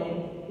सक्छौ भने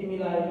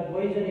तिमीलाई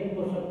वैजनिक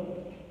पोषक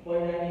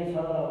पहिराइनेछ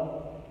र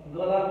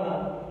गलामा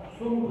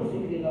सुनको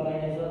सिक्री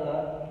लगाइनेछ र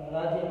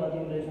राज्यमा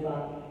तिम्रो स्थान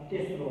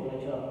तेस्रो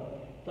हुनेछ।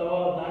 तब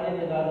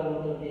दानियलले राजालाई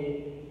उत्तर दिए,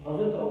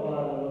 हजुरका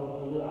उपहारहरू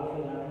हजुर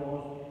आफै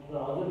राख्नुहोस् र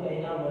हजुरका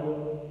इनामहरू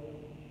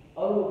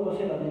अरू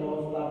कसैलाई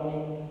दिनुहोस् तापनि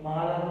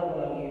महाराजाको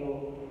लागि यो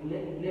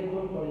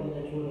लेखन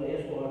पढिदिनेछु र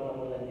यसको अर्थ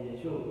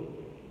बताइदिनेछु।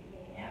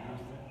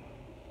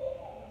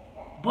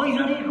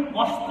 वैजनिक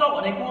वस्त्र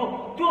भनेको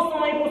त्यो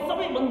समयको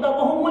सबैभन्दा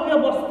बहुमूल्य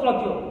वस्त्र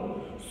थियो।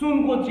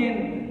 सुनको चेन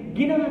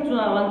गिना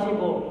चुना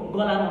मान्छेको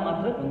गलामा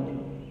मात्रै हुन्थ्यो।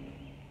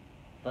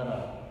 तर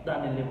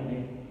दानियलले भने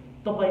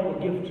तपाईको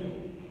गिफ्ट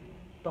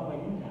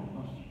तपाईले नि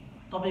राख्नुहोस्,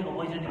 तपाईको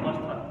वैजनिक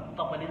वस्त्र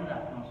तपाईले नि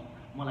राख्नुहोस्,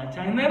 मलाई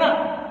चाहिँदैन।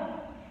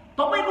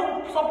 तपाईको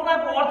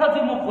सपनाको अर्थ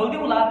चाहिँ म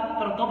खोल्दिउँला,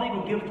 तर तपाईको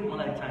गिफ्ट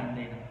मलाई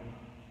चाहिँदैन,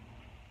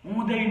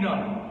 हुँदैन,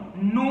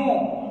 नो,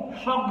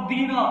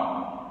 सक्दिन,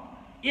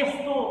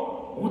 यस्तो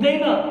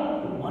हुँदैन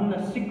भन्न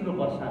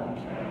सिक्नुपर्छ हामी।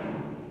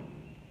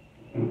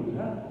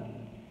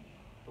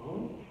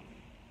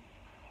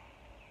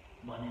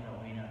 भनेर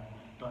होइन,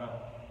 तर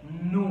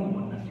नो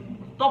भन्न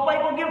सिक्नुपर्छ।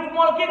 तपाईको गिफ्ट म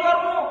के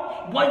गर्नु?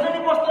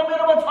 वैजनिक वस्त्र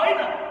मेरोमा छैन,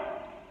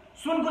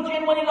 सुनको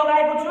चेन पनि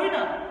लगाएको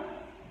छुइनँ,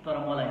 तर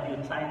मलाई त्यो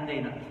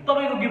चाहिँदैन।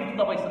 तपाईको गिफ्ट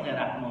तपाईसँग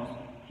राख्नुहोस्।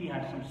 He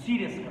had some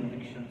serious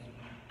convictions.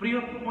 प्रिय,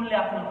 उनले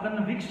आफ्नो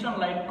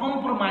कन्भिक्सनलाई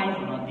कम्प्रोमाइज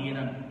हुन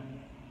दिएनन्।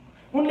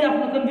 उनले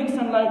आफ्नो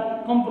कन्भिक्सनलाई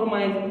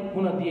कम्प्रोमाइज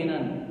हुन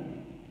दिएनन्।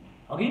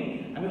 अघि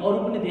हामी अरू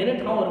पनि धेरै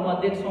ठाउँहरूमा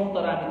देख्छौँ,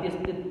 तर हामी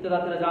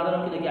त्यतातिर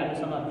जाँदैनौँ किनकि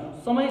हामीसँग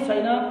समय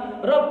छैन।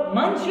 र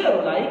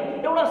मान्छेहरूलाई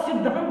एउटा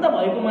सिद्धान्त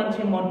भएको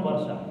मान्छे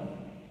मनपर्छ।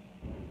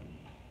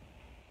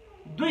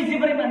 दुई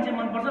जिब्रे मान्छे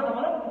मनपर्छ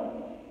तपाईँलाई?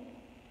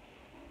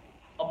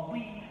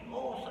 अब्बुई ओ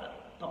सर,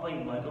 तपाईँ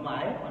भएकोमा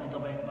आयो अनि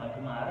तपाईँ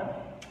भएकोमा आएर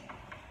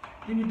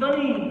तिमी त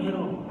नि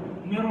मेरो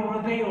मेरो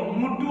हृदय हो,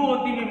 मुटु हो,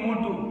 तिमी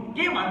मुटु,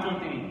 के भन्छौ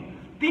तिमी?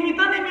 तिमी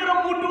त नि मेरो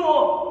मुटु हो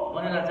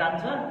भनेर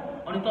जान्छ।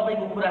 अनि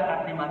तपाईको कुरा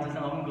काट्ने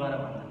मान्छेसँग पनि गएर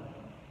भन्छ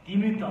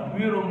तिमी त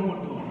मेरो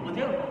मुटु हो।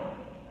 बुझ्यौ?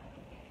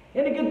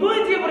 यानी कि दुई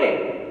जिब्रे,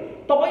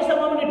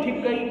 तपाईसँग पनि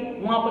ठिक्कै,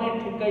 उहाँ पनि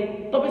ठिक्कै,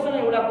 तपाईसँग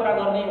एउटा कुरा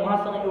गर्ने,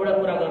 उहाँसँग एउटा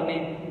कुरा गर्ने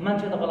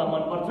मान्छे तपाईलाई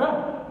मनपर्छ?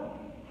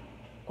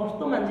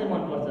 कस्तो मान्छे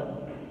मनपर्छ?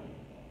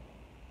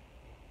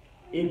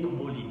 एक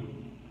बोली,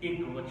 एक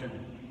वचन।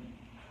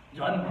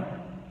 झन्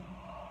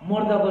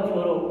मर्दाको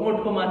छोरो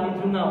ओठको माथि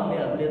जुङ्गा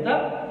हुनेहरूले त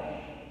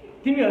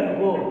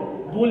तिमीहरूको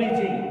बोली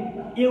चाहिँ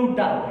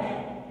एउटा होस्,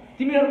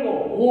 तिमीहरूको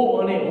हो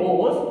भने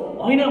होस्,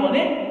 होइन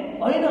भने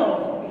होइन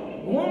होस्,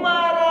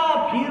 घुमाएर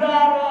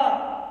फिराएर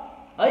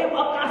है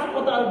आकाश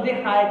पताल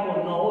देखाएको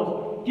नहोस्,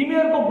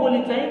 तिमीहरूको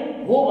बोली चाहिँ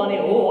हो भने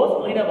होस्,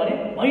 होइन भने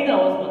होइन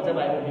होस् भन्छ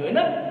बाइबलले, होइन?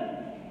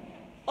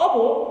 अब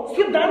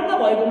सिद्धान्त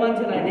भएको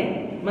मान्छेलाई नै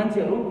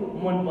मान्छेहरू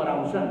मन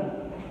पराउँछन्।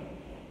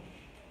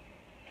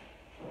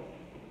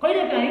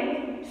 कहिलेकाहीँ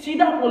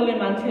सिधा बोल्ने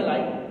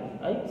मान्छेलाई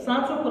है,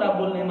 साँचो कुरा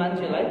बोल्ने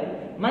मान्छेलाई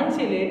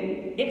मान्छेले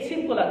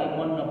एकछिनको लागि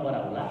मन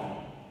नपराउला,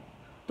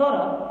 तर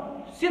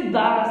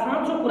सिधा र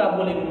साँचो कुरा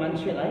बोलेको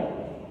मान्छेलाई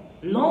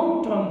लङ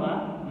टर्ममा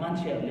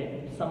मान्छेहरूले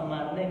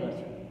सम्मान नै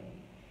गर्छन्।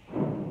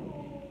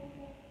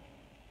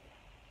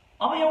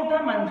 अब एउटा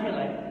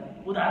मान्छेलाई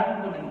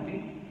उदाहरणको निम्ति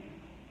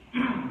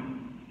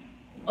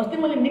अस्ति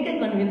मैले निकै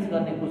कन्भिन्स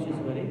गर्ने कोसिस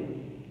गरेँ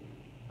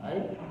है।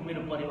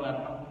 मेरो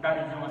परिवारमा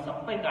दाढी जुङ्गा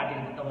सबै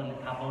काटेको तपाईँले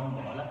थाहा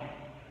पाउनुभयो होला।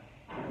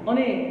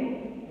 अनि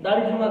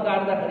दाढी जुङ्गा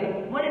काट्दाखेरि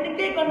मैले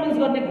निकै कन्भिन्स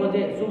गर्ने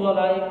खोजेँ,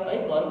 शुभलाई है,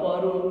 घरको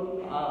अरू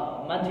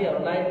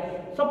मान्छेहरूलाई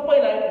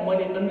सबैलाई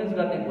मैले कन्भिन्स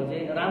गर्ने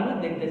खोजेँ, राम्रो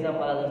देख्दैछ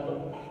मलाई जस्तो।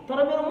 तर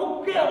मेरो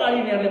मुख्य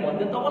अगाडिनेहरूले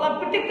भन्थे तपाईँलाई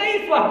पिटिक्कै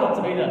स्वागत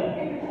छैन।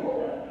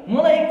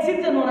 मलाई एकछिन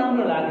चाहिँ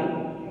नराम्रो लाग्यो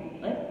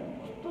है,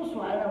 कस्तो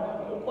स्वागत,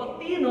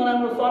 कति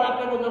नराम्रो,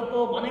 सरापेको जस्तो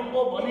भनेको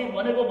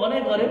भने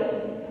गर्यो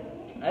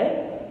है,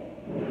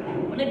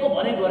 भनेको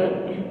भने गर्यो।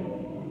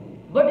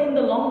 But in the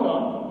long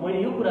run मैले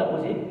यो कुरा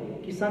बुझेँ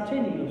कि साँच्चै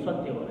नि यो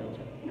सत्य हो रहेछ।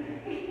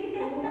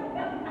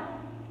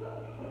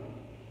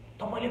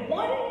 तपाईँले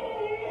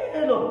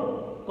पहिलो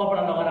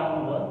कपडा लगाएर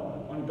आउनुभयो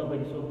अनि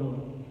तपाईँले सोध्नु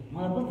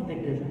मलाई कस्तो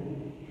देख्दैछ?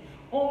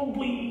 ओ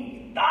बुई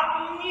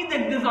दामी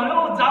देख्दैछ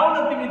हो, जाऊ न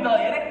तिमी त,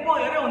 हेरेको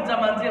हेरे हुन्छ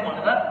मान्छे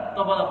भनेर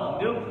तपाईँलाई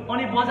भन्थ्यो।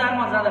 अनि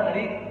बजारमा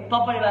जाँदाखेरि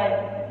तपाईँलाई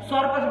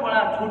सर्कसबाट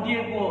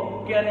छुटिएको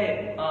के अरे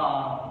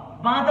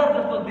बाँदर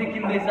जस्तो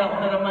देखिँदैछ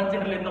भनेर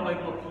मान्छेहरूले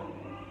तपाईँको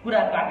कुरा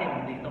काटे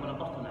भनेदेखि तपाईँलाई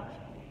कस्तो लाग्छ?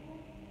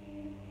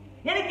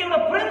 यानी कि एउटा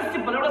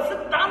प्रिन्सिपल, एउटा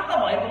सिद्धान्त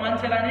भएको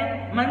मान्छेलाई नै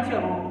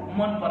मान्छेहरू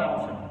मन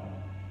पराउँछन्।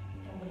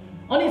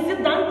 अनि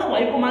सिद्धान्त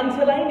भएको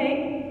मान्छेलाई नै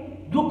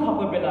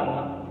दुःखको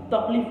बेलामा,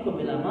 तकलिफको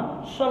बेलामा,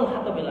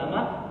 सल्लाहको बेलामा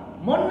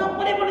मन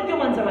नपरे पनि त्यो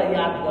मान्छेलाई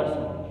याद गर्छ,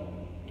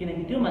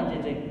 किनकि त्यो मान्छे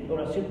चाहिँ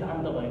एउटा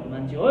सिद्धान्त भएको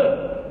मान्छे हो।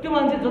 त्यो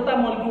मान्छे जता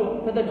मल्क्यो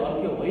त्यतै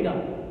ढल्क्यो होइन।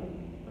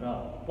 र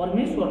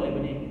परमेश्वरले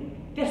पनि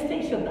त्यस्तै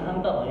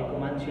सिद्धान्त भएको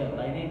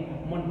मान्छेहरूलाई नै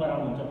मन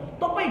पराउनुहुन्छ।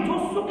 तपाईँ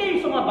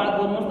जोसुकैसँग बात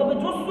गर्नुहोस्, तपाईँ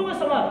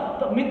जोसुकैसँग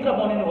मित्र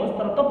बनिनुहोस्,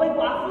 तर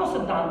तपाईँको आफ्नो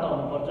सिद्धान्त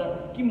हुनुपर्छ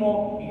कि म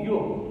यो,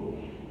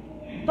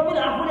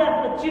 तपाईँले आफूले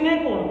आफूलाई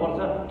चिनेको हुनुपर्छ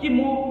कि म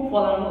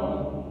फलानु हुँ।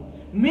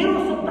 मेरो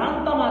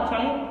सिद्धान्तमा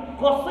चाहिँ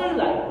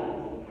कसैलाई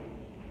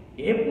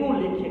हेप्नु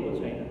लेखिएको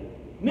छैन।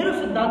 मेरो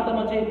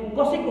सिद्धान्तमा चाहिँ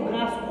कसैको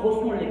घाँस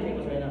खोस्नु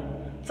लेखिएको छैन।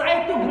 चाहे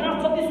त्यो घाँस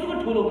जतिसुकै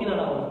ठुलो किन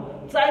नहोस्,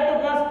 चाहे त्यो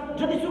घाँस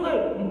जतिसुकै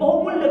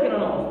बहुमूल्य किन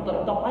नहोस्, तर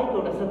तपाईँको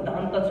एउटा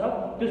सिद्धान्त छ।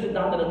 त्यो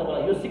सिद्धान्तले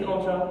तपाईँलाई यो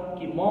सिकाउँछ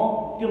कि म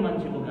त्यो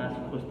मान्छेको घाँस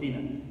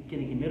खोज्दिनँ,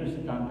 किनकि मेरो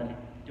सिद्धान्तले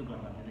त्यो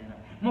गर्न दिँदैन।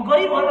 म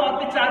गरिबहरूलाई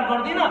अत्याचार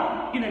गर्दिनँ,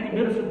 किनकि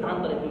मेरो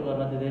सिद्धान्तले त्यो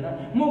गर्न दिँदैन।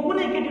 म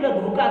कुनै केटीलाई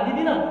धोका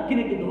दिँदिनँ,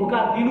 किनकि धोका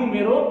दिनु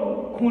मेरो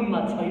खुनमा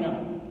छैन।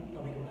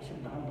 तपाईँको एउटा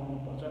सिद्धान्त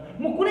हुनुपर्छ।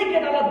 म कुनै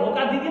केटालाई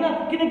धोका दिँदिनँ,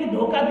 किनकि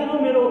धोका दिनु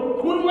मेरो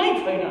खुनमै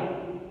छैन।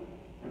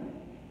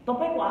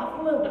 तपाईको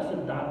आफ्नो एउटा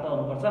सिद्धान्त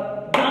हुनुपर्छ।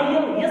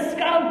 दानियल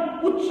यसकारण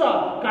उच्च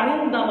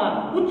कारिन्दामा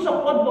उच्च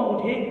पदमा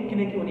उठे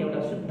किनकि उनी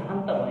एउटा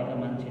सिद्धान्त भएका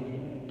मान्छे थिए।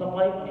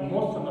 तपाईँ अनि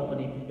मसँग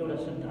पनि एउटा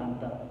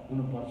सिद्धान्त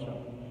हुनुपर्छ।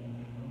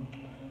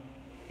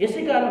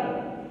 यसै कारण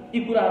यी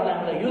कुराहरूलाई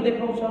हामीलाई यो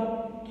देखाउँछ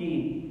कि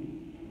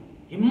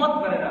हिम्मत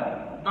गरेर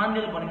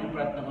दानियल बन्ने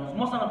प्रयत्न गर्नुहोस्।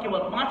 मसँग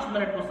केवल 5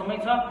 मिनटको समय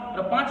छ र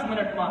 5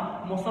 मिनटमा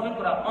म सबै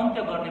कुरा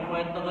अन्त्य गर्ने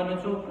प्रयत्न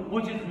गर्नेछु,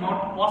 which is not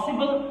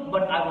possible,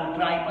 but I will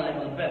try my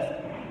level best.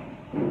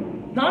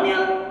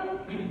 Daniel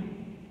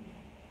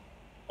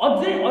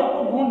अझै अर्को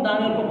गुण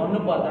दानियलको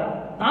भन्नुपर्दा,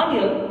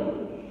 दानियल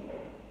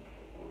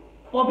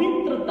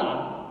पवित्रता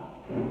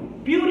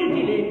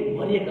प्युरिटीले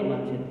भरिएका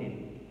मान्छे थिए।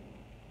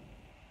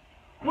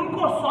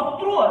 उनको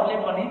शत्रुहरूले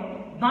पनि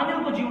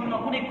दानियलको जीवनमा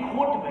कुनै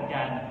खोट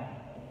भेटाएन।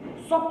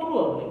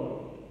 शत्रुहरूले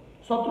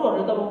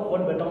त अब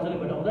खोट भेटाउँछ कि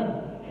भेटाउँदैन?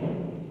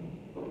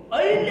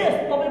 अहिले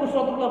तपाईको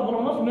शत्रुलाई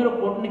बोलाउनुहोस्, मेरो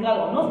खोट निकाल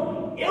भन्नुहोस्,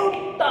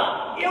 एउटा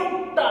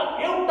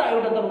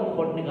तपाईँको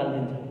खोट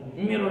निकालिदिन्छ,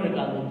 मेरो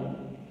निकालिदिन्छ।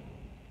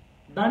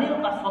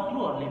 दानियलका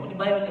शत्रुहरूले पनि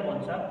बाइबलले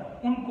भन्छ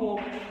उनको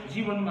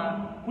जीवनमा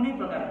कुनै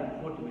प्रकारको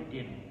खोट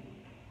भेटिएन।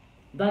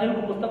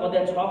 दानियलको पुस्तक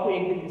अध्याय 6 को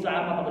 1 देखि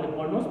 4 मा तपाईले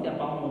पढ्नुहोस्, त्यहाँ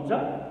पाउनुहुन्छ।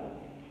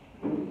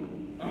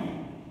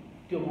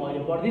 त्यो म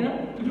अहिले पढ्दिनँ।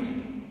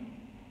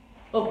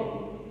 ओके,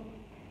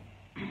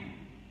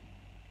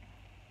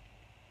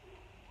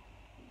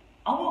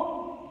 अब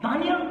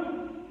दानियल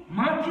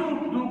माथि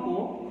उठ्नुको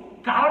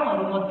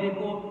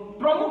कारणहरूमध्येको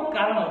प्रमुख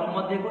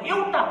कारणहरूमध्येको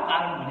एउटा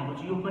कारण भनेको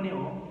चाहिँ यो पनि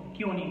हो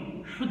कि उनी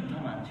शुद्ध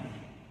मान्छे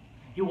थिए।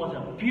 He was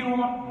a pure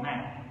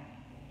man.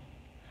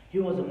 He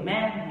was a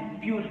man with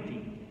purity.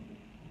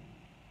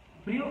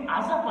 प्रिय,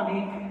 आज पनि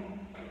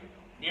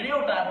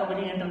धेरैवटा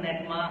तपाईले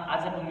इन्टरनेटमा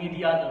आजको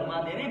मिडियाजहरुमा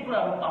धेरै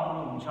कुराहरू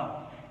पाउनुहुन्छ।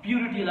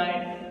 प्युरिटीलाई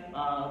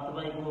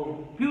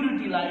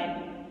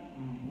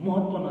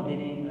महत्त्व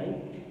नदिने है।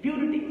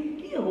 प्युरिटी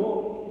के हो,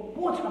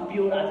 को छ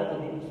प्योर आजको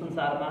दिन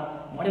संसारमा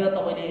भनेर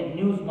तपाईले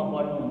न्यूजमा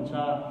पढ्नुहुन्छ।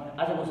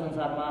 आजको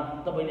संसारमा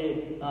तपाईले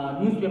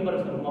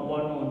न्यूजपेपर्सहरुमा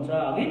पढ्नुहुन्छ,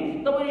 अघि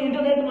तपाईले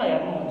इन्टरनेटमा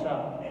हेर्नुहुन्छ।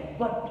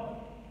 But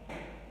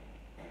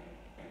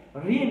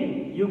really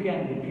you can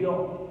be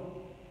pure,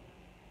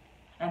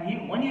 and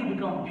when you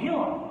become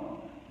pure,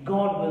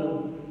 God will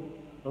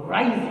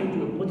rise you to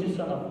a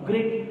position of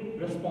great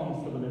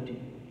responsibility.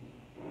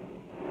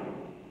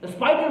 The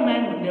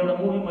Spider-Man भन्ने एउटा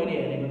मुभी मैले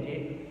हेरेको थिएँ,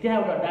 त्यहाँ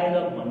एउटा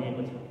डायलग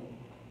भनिएको छ,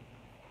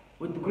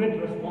 with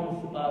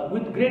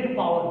great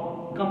power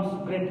comes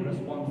great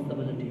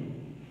responsibility.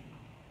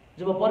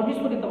 जब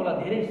परमेश्वरले तपाईलाई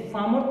धेरै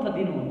सामर्थ्य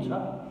दिनुहुन्छ,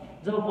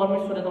 जब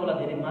परमेश्वरले तपाईलाई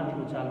धेरै माथि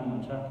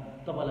उचाल्नुहुन्छ,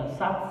 तपाईलाई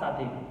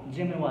साथसाथै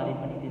जिम्मेवारी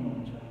पनि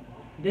दिनुहुन्छ।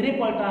 धेरै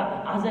पल्ट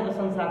आजका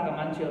संसारका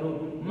मान्छेहरू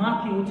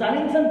माथि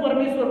उचालिन्छन्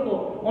परमेश्वरको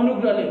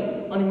अनुग्रहले,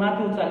 अनि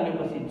माथि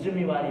उचालिएपछि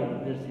जिम्मेवारीहरू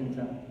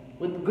बिर्सिन्छन्।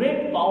 With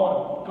great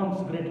power comes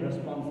great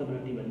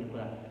responsibility भन्ने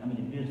कुरा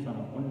हामीले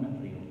बिर्सनु हुन्न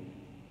प्रिय।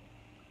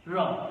 र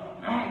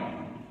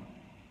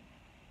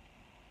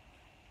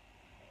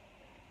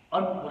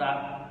अर्को कुरा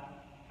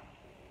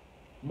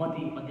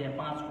मत्ती अध्याय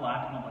 5 को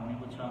 8 मा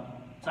भनेको छ,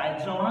 चाहे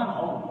जवान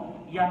हौ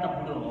या त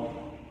बुढो हौ,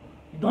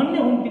 धन्य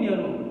हुन्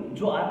तिनीहरू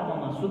जो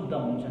आत्मामा शुद्ध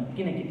हुन्छन्,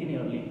 किनकि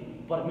तिनीहरूले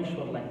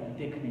परमेश्वरलाई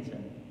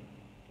देख्नेछन्।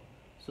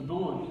 So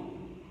those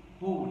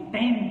who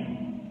tend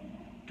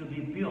to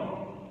be pure,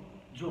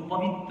 जो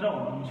पवित्र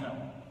हुनुहुन्छ,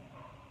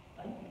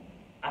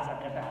 आज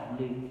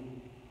केटाहरूले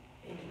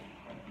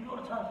प्योर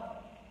छ,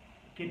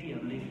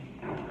 केटीहरूले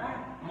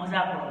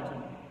मजाक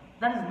उडाउँछन्।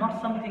 That is not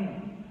something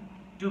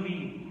to be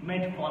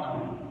made fun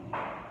of.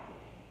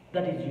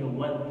 That is your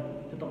wealth.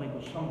 त्यो तपाईको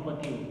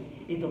सम्पत्ति हो,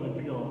 यदि तपाईँ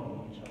प्योर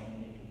हुनुहुन्छ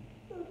भनेदेखि।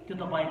 त्यो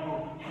तपाईको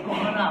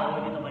गहना हो,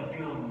 यदि तपाईँ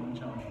प्योर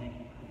हुनुहुन्छ भनेदेखि।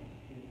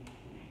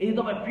 यदि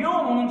तपाईँ प्योर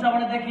हुनुहुन्छ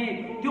भनेदेखि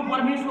त्यो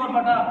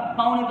परमेश्वरबाट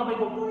पाउने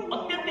तपाईको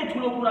अत्यन्तै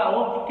ठुलो कुरा हो,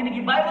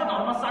 किनकि बाइबल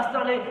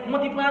धर्मशास्त्रले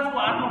मत्ती 5 को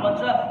 8 मा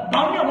भन्छ,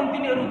 धन्य हुन्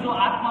तिनीहरू जो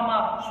आत्मामा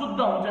शुद्ध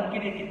हुन्छन्,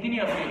 किनकि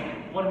तिनीहरूले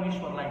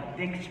परमेश्वरलाई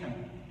देख्छन्।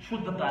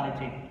 शुद्धताले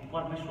चाहिँ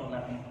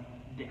परमेश्वरलाई पनि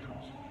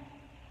देखाउँछ।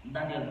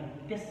 दानियल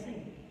त्यसै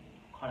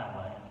खडा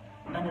भएन,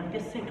 दानियल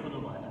त्यसै ठुलो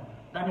भएन,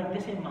 दानियल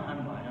त्यसै महान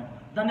भएन,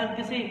 दानियल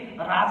त्यसै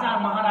राजा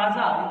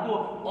महाराजाहरूको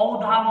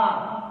औधामा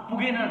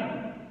पुगेनन्।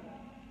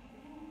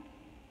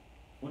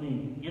 उनी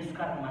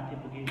यसकारण माथि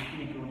पुगे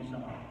किनकि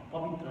उनीसँग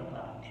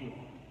पवित्रता थियो।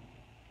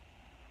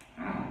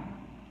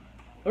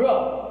 र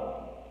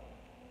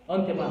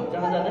अन्त्यमा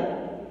जाँदा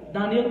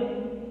दानियल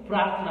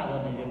प्रार्थना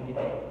गर्ने व्यक्ति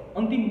थियो।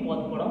 अन्तिम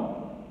पद पढौँ,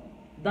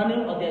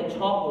 दानियल अध्याय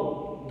 6 को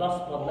 10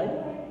 पदलाई,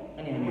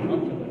 अनि हामी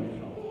अन्त्य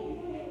गर्नेछौँ।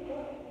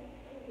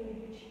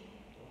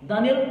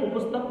 दानियलको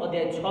पुस्तक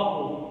अध्याय 6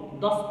 को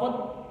 10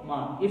 पदमा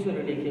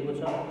यसरी लेखिएको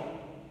छ,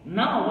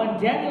 Now when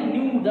Daniel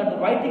knew that the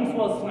writings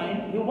were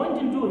signed, he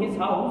went into his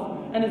house,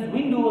 and his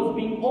window was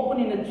being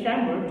opened in a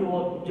chamber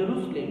toward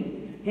Jerusalem.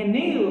 He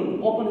kneeled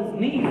upon his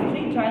knees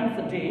 3 times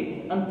a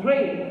day and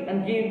prayed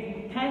and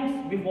gave thanks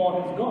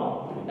before his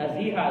God, as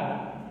he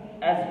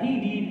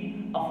did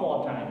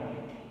aforetime.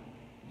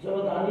 जब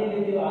दानियलले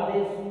त्यो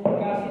आदेश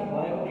प्रकाशित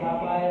भएको थाहा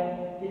पाए,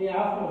 तिनी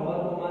आफ्नो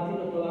घरको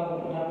माथिल्लो तलाको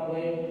कोठामा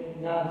गए,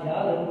 जहाँ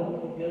झ्यालहरू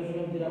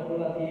यरुशलेमतिर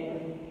खुल्ला थिए।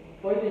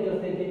 पहिले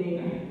जस्तै तिनी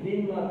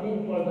दिनमा 3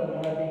 पल्ट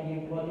घोडा टेकी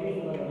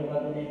परमेश्वरलाई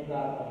धन्यवाद दिने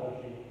प्रार्थना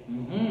गर्थे।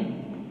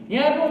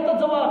 यहाँ हेर्नुहोस् त,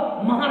 जब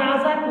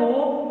महाराजाको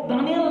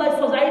दानियललाई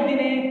सजाय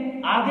दिने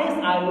आदेश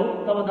आयो,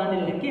 तब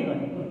दानियलले के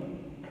गरे?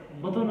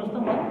 बताउनुहोस् त,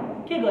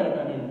 के गरे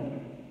दानियल?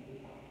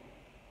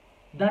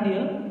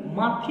 दानियल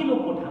माथिल्लो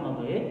कोठामा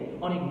गए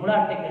अनि घोडा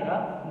टेकेर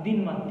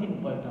दिनमा 3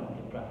 पल्ट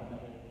उनले प्रार्थना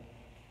गरे।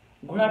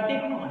 घोडा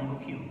टेक्नु भनेको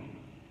के हो?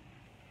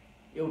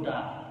 एउटा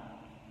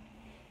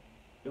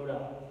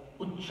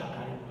उच्च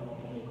कार्यक्रममा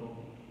पुगेको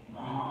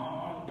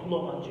महान ठुलो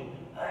मान्छे,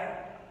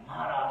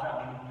 महाराजा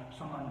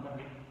सम्मान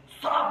गर्ने,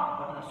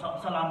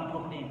 सलाम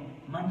ठोक्ने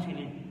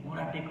मान्छेले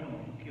घोडा टेक्नु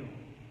भनेको के हो?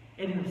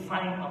 It is a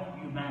sign of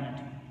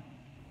humanity.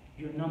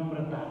 यो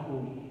नम्रताको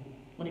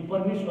अनि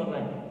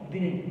परमेश्वरलाई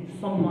दिने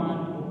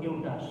सम्मानको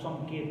एउटा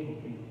सङ्केत हो।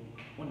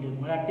 उनले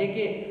घोडा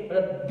टेके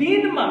र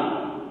दिनमा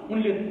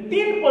उनले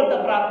 3 पल्ट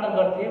प्रार्थना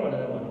गर्थे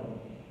भनेर भन्यो।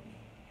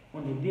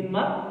 उनले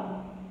दिनमा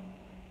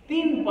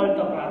 3 पल्ट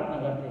प्रार्थना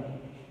गर्थे।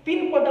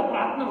 3 पल्ट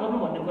प्रार्थना गर्नु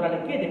भन्ने कुराले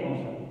के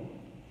देखाउँछ?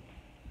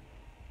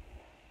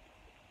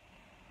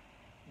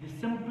 This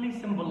simply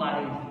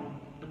symbolize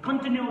the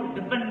continual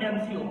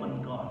dependency upon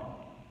God.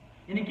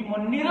 यानी कि म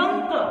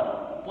निरन्तर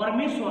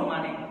परमेश्वरमा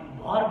नै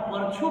भर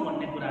पर्छु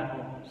भन्ने कुराको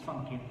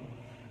सङ्केत हो।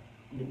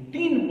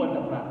 3 पल्ट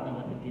प्रार्थना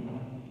गर्ने दिनमा।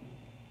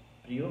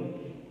 प्रियो,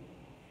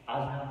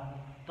 आज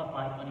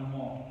तपाईँ अनि म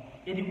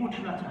यदि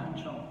उठ्न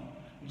चाहन्छौँ,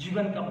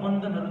 जीवनका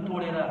बन्धनहरू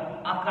तोडेर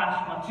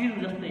आकाशमा चिल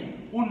जस्तै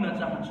उड्न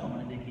चाहन्छौँ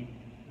भनेदेखि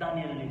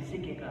दानियलले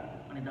सिकेका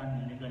अनि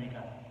दानियलले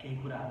गरेका केही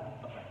कुराहरू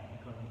तपाईँहरूले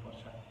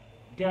गर्नुपर्छ।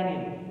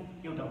 दानियल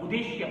एउटा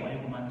उद्देश्य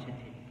भएको मान्छे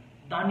थिए।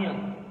 दानियल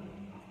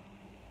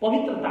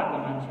पवित्रताका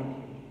मान्छे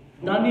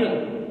थिए। दानियल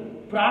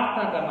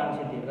प्रार्थनाका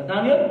मान्छे थिए। र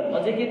दानियल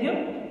अझै के थियो?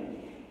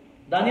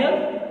 दानियल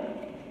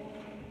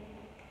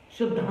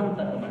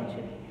सिद्धान्तका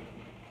मान्छे थिए।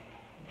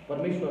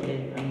 परमेश्वरले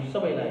हामी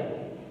सबैलाई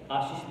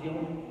आशिष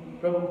दिउँ।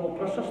 प्रभुको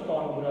प्रशस्त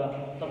अनुग्रह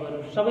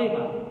तपाईँहरू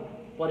सबैमा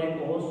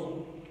परेको होस्।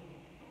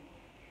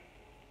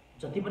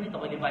 जति पनि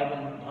तपाईँले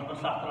बाइबल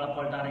धर्मशास्त्रलाई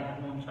पल्टाएर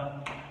हेर्नुहुन्छ,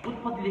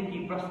 उत्पत्तिदेखि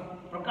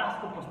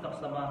प्रकाशको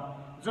पुस्तकसम्म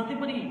जति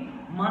पनि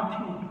माथि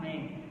उठ्ने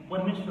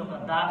परमेश्वरका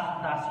दास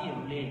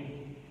दासीहरूले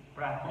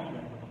प्रार्थना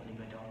गरेको तपाईँले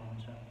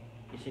भेटाउनुहुन्छ।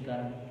 यसै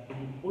कारण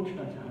यदि उठ्न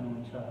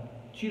चाहनुहुन्छ,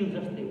 चिल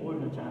जस्तै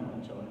उड्न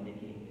चाहनुहुन्छ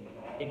भनेदेखि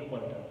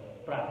एकपल्ट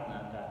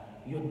प्रार्थनाका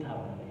योद्धा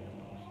भनेर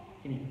हेर्नुहोस्,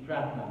 किनकि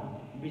प्रार्थनामा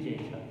विजय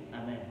छ।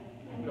 आमेन।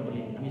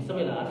 प्रभुले हामी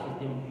सबैलाई आशिष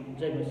दिउँ।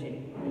 जय मसीह।